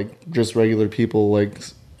around, they're like just regular people like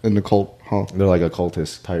in the cult, huh? They're like a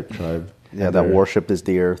cultist type tribe. Yeah, And that they're- worship this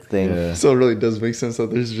deer thing. Yeah. So it really does make sense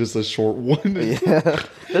that there's just a short one. Yeah.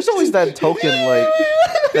 There's always that token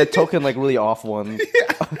like really off one.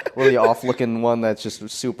 Really off looking one that's just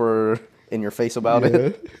super in your face about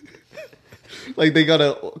it. Like they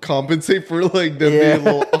gotta compensate for like them Yeah. being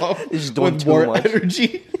a little off He's just doing with too more much.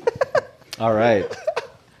 energy. All right.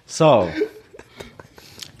 So,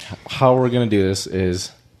 how we're going to do this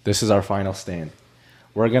is our final stand.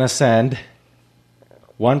 We're going to send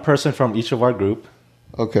one person from each of our group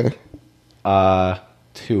Okay.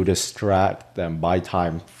 to distract them, buy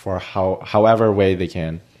time for however way they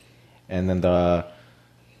can. And then the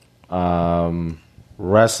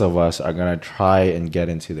rest of us are going to try and get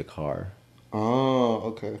into the car. Oh,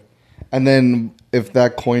 okay. And then if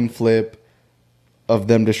that coin flip of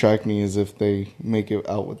them distract me is if they make it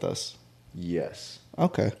out with us. Yes.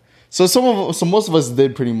 Okay. So most of us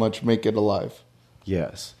did pretty much make it alive.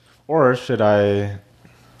 Yes. Or should I...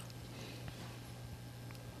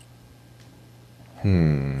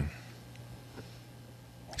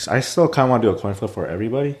 I still kind of want to do a coin flip for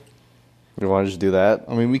everybody. You want to just do that?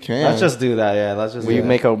 I mean, we can. Let's just do that. Yeah, let's just. We do that.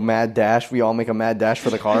 make a mad dash. We all make a mad dash for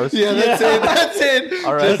the cars. Yeah, that's it. That's it.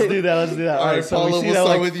 All right. Let's do that. Let's do that. All right, so Paulo, we see we'll that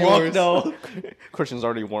start like with fuck yours. no. Christian's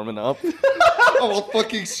already warming up. I'm all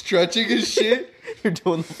fucking stretching and shit. You're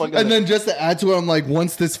doing the fucking. And then just to add to it, I'm like,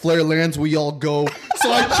 once this flare lands, we all go.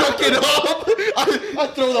 So I chuck it up. I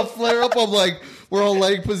throw the flare up. I'm like, we're all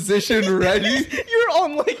leg position ready.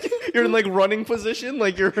 you're in like running position,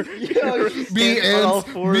 like you're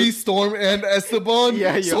Me, Storm, and Esteban.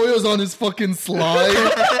 Yeah. Soyo's on his fucking slide.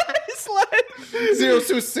 Zero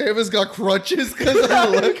Suit Samus got crutches because of her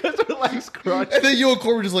leg. her legs crushed. And then you and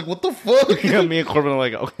Corbin just like, what the fuck? Yeah, me and Corbin are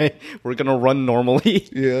like, okay, we're gonna run normally.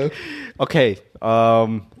 Yeah. Okay,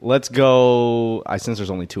 let's go. Since there's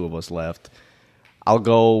only two of us left, I'll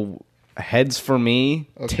go heads for me,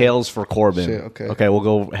 tails for Corbin. Shit, okay. Okay, we'll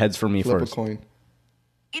go heads for me Flip first. a coin.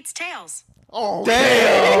 It's tails.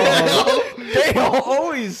 Damn,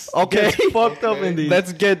 always okay. Fucked up in these.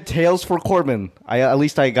 Let's get tails for Corbin. At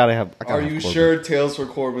least I gotta have. I gotta Are have you Corbin. sure tails for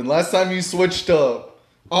Corbin? Last time you switched up.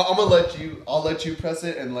 I'm gonna let you. I'll let you press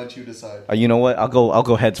it and let you decide. You know what? I'll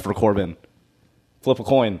go heads for Corbin. Flip a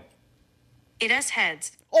coin. It is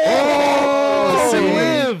heads. Oh, see?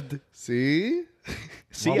 lived. See?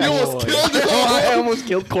 See, You almost killed him. I almost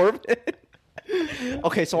killed Corbin.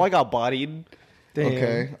 Okay, so I got bodied.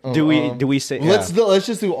 Okay. Do we say? Let's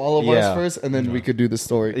just do all of Yeah. us first, and then we could do the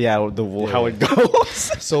story. Yeah, how it goes.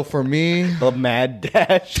 So for me, The mad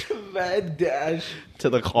dash Mad dash. to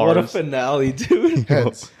the cars. What a finale, dude.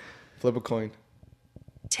 heads. Flip a coin.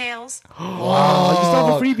 Tails. Oh, you still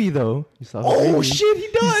have a freebie though. You still have a freebie. shit, he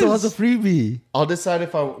does. He still has a freebie. I'll decide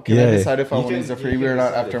if I can. Yeah. I decide if I You want to can- use a you freebie can or not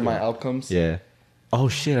decide after if my you- outcomes. Yeah. Oh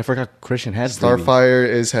shit, I forgot Christian had freebie. Starfire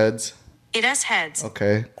is heads. It is heads.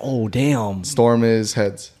 Okay. Oh damn. Storm is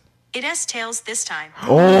heads. It has tails this time.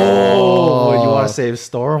 Oh, you want to save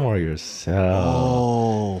Storm or yourself?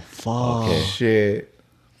 Oh fuck! Okay. Shit.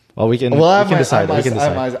 Well, we can. Well, I we can decide. I We can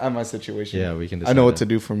decide. I have my situation. Yeah, we can I decide know what that. to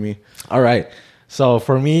do for me. All right. So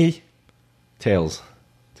for me, tails.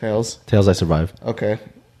 Tails. Tails, I survived. Okay.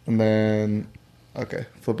 And then, okay,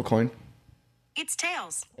 flip a coin. It's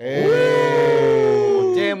tails.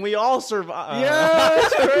 Hey. Damn, we all survived.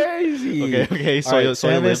 That's crazy. Okay. All right, Soya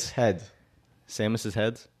Samus lives. head. Samus's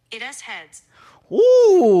heads. It has heads.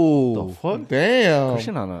 Ooh. What? Damn.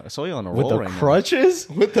 Christian on a Soya on a With roll the right now. crutches?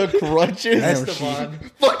 With the crutches. Esteban.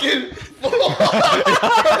 Fucking.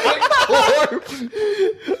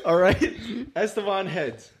 All right. Esteban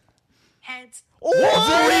heads. Heads. Oh,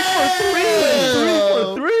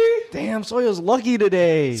 3 for 3. Damn, Soya's lucky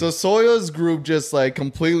today. So Soya's group just like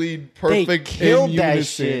completely perfect killed in that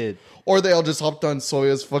unison. shit. Or they all just hopped on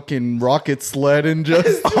Soya's fucking rocket sled and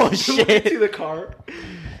just oh shit. To the car.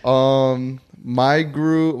 my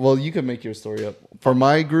group, well, you can make your story up. For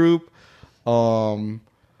my group,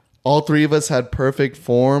 all three of us had perfect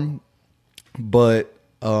form, but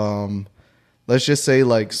let's just say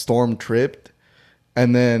like Storm tripped,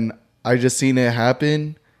 and then I just seen it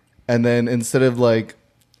happen, and then instead of like,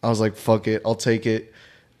 I was like, fuck it, I'll take it.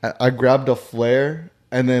 I grabbed a flare,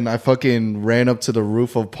 and then I fucking ran up to the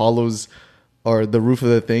roof of Paulo's, or the roof of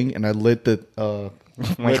the thing, and I lit the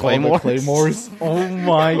My lit all the claymores? claymores. Oh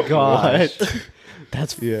my gosh.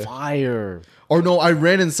 That's Yeah. fire. Or no, I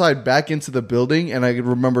ran inside back into the building, and I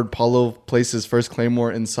remembered Paulo placed his first claymore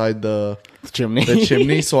inside the Chimney.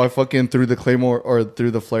 chimney. So I fucking threw the claymore or threw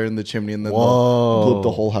the flare in the chimney, and then blew up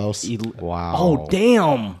the whole house. Wow. Oh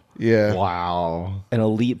damn. Yeah, Wow. An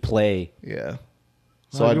elite play. yeah.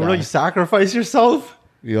 So So I you really died. sacrifice yourself?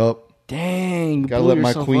 Yup. Dang. Gotta blew let my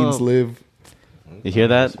yourself queens up. live. You hear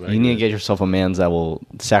that? very You need to good. get yourself a man's that will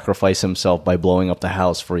sacrifice himself by blowing up the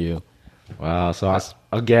house for you. Wow. So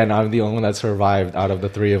again, I'm the only one that survived out of the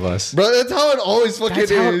three of us. Bro, that's how it always fucking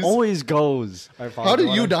That's how it is. always goes. How did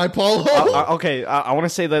you die, Paulo? Okay, I want to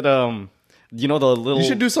say that you know the little you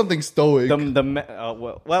should do something stoic.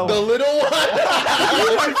 well the little one.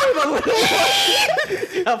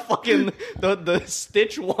 fucking the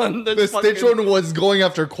Stitch one. The Stitch one was going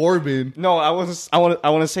after Corbin. No, I want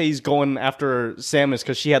to say he's going after Samus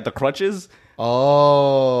because she had the crutches,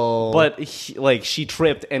 Oh. but she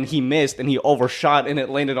tripped and he missed and he overshot and it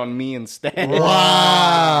landed on me instead.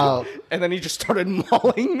 Wow. And then he just started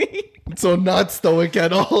mauling me. So not stoic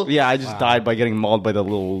at all. Yeah, I just died by getting mauled by the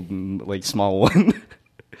little small one.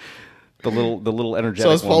 the little energetic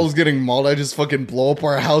So as one. Paul's getting mauled, I just fucking blow up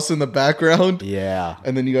our house in the background. Yeah.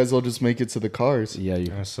 And then you guys all just make it to the cars.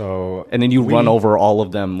 Yeah, So and then you run over all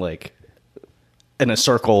of them like in a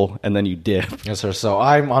circle, and then you dip. yes, sir. So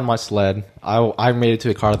I'm on my sled. I made it to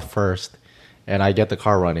the car first, and I get the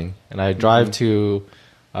car running, and I drive to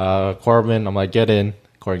Corbin. I'm like, get in.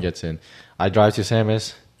 Corbin gets in. I drive to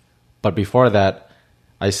Samus, but before that,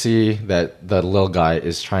 I see that the little guy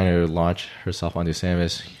is trying to launch herself onto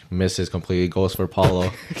Samus. Misses completely. Goes for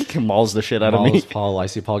Paulo. Mauls the shit out of me. Mauls Paul. I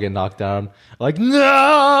see Paul get knocked down. I'm like,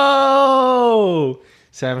 no!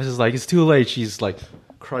 Samus is like, it's too late. She's like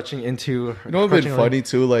crutching into. You know what would have been funny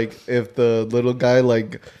too? Like if the little guy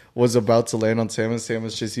like was about to land on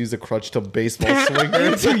Samus just used a crutch to baseball swing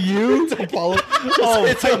her into you. To Paulo. Oh,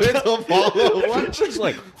 into Paulo. Just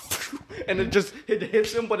like, and it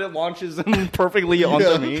hits him, but it launches him perfectly onto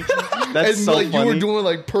Yeah. me. That's And so like funny. you were doing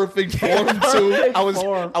like perfect form too. I was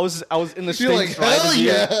in the You're same like, stride hell as you.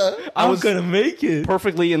 yeah. I was gonna make it.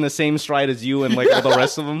 perfectly in the same stride as you and like all the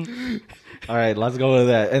rest of them. All right, let's go with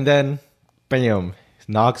that. And then, bam,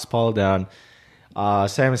 knocks Paul down.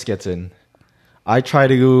 Samus gets in. I try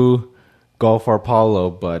to go for Paulo,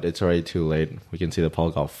 but it's already too late. We can see that Paul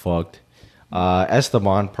got fucked.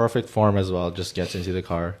 Esteban, perfect form as well, just gets into the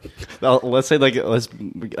car. Let's say let's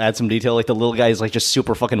add some detail. Like the little guy is like just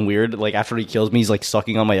super fucking weird. Like after he kills me, he's like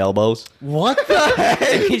sucking on my elbows. What the heck?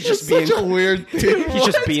 And he's just being Such a weird thing. he's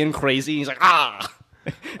just being crazy. He's like ah,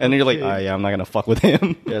 and then you're like, yeah, I'm not gonna fuck with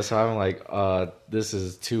him. Yeah, so I'm like, this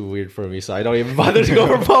is too weird for me, so I don't even bother to go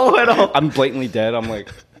for Paulo at all. I'm blatantly dead. I'm like,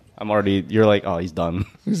 you're like, oh, he's done.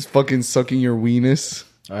 He's fucking sucking your weenus.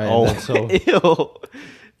 All right, Oh, so ew.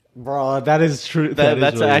 bro, that is true.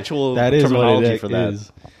 That's what actual that is what terminology it for that.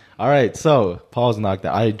 is. All right, so Paul's knocked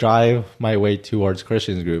out. I drive my way towards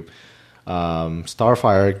Christian's group.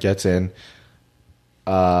 Starfire gets in.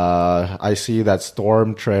 I see that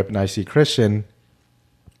Storm trip, and I see Christian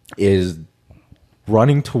is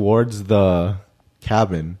running towards the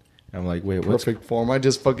cabin. I'm like, wait, what's Perfect form. I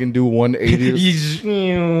just fucking do 180. He's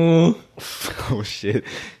oh shit.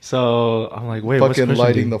 So I'm like, wait, what's Fucking Christian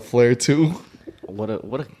lighting doing? the flare too. What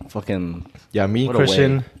a fucking Yeah, me and What a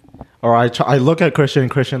Christian, or I look at Christian.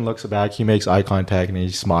 Christian looks back. He makes eye contact and he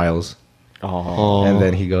smiles, oh. and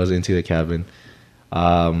then he goes into the cabin.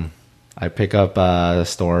 I pick up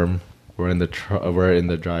Storm. We're in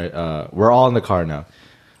the we're all in the car now.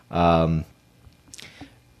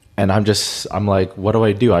 And I'm like, what do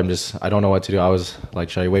I do? I don't know what to do. I was like,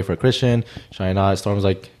 should I wait for Christian? Should I not? Storm's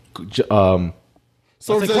like,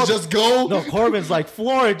 So it says just go. no, Corbin's like,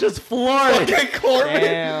 floor it, just floor it. Okay, Corbin.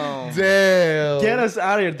 Damn. Damn. Get us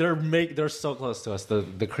out of here. They're so close to us.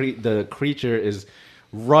 The creature is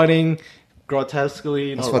running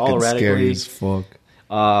grotesquely, That's or fucking scary erratically. as fuck.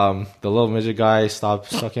 The little midget guy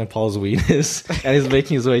stopped sucking Paul's weenus and he's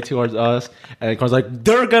making his way towards us. And Corbin's like,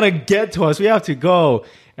 they're gonna get to us. We have to go.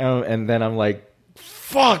 And then I'm like,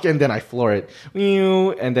 fuck. And then I floor it.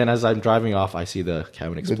 And then as I'm driving off, I see the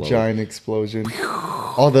cabin The explode. giant explosion.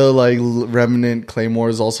 All the like remnant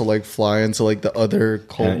claymores also like fly into like the other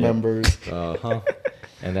cult Yeah. members.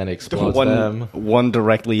 And then explodes them. One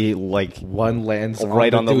directly like One lands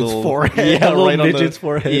right on the dude's little forehead. Yeah, the little right on midget's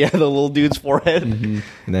forehead. Yeah, the little dude's forehead. And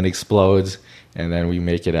then explodes, and then we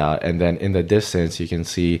make it out. And then in the distance, you can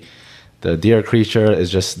see the deer creature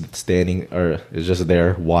is just standing, or is just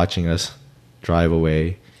there watching us drive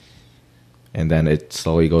away. And then it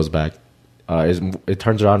slowly goes back. It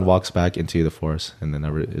turns around, walks back into the forest, and then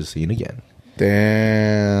never is seen again.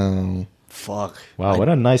 Damn. Fuck. Wow, what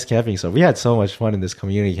a nice camping story. We had so much fun in this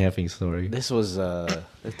community camping story. This was it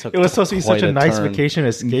Was supposed to be such quite a nice turn. vacation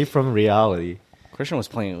escape from reality. Christian was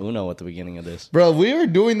playing Uno at the beginning of this. Bro, we were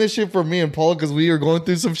doing this shit for me and Paul because we were going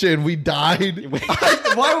through some shit and we died.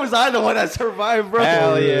 Why was I the one that survived, bro?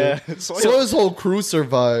 Hell yeah. So his whole crew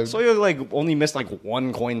survived. So you like only missed like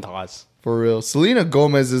one coin toss. For real. Selena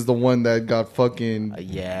Gomez is the one that got fucking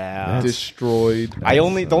Yeah. destroyed. The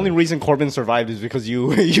only reason Corbin survived is because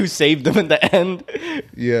you you saved him in the end.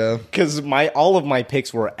 Yeah. Because all of my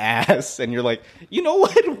picks were ass, and you're like, you know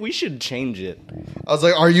what? We should change it. I was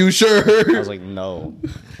like, are you sure? I was like, no.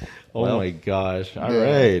 Oh Well, my gosh. All Yeah.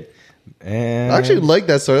 right. And I actually like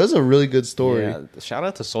that story. That's a really good story. Yeah, shout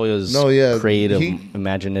out to Soya's No, yeah, creative, he-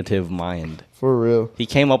 imaginative mind. For real. He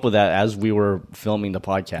came up with that as we were filming the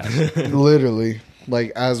podcast. Literally.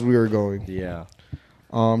 Like as we were going. Yeah.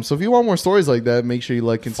 So if you want more stories like that, make sure you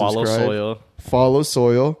like and Follow subscribe. Soya. Follow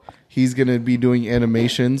Soil. He's gonna be doing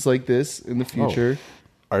animations like this in the future.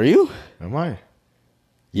 Are you? am I? I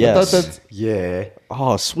Yes. thought that's Yeah.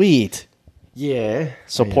 Oh, sweet. Yeah.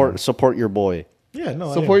 Support your boy. Yeah,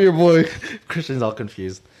 no. support your boy. Christian's all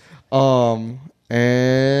confused.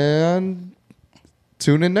 And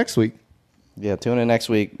tune in next week. Yeah, tune in next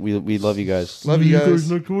week. We love you guys. Love you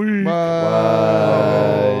guys. next week. Bye.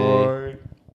 Bye.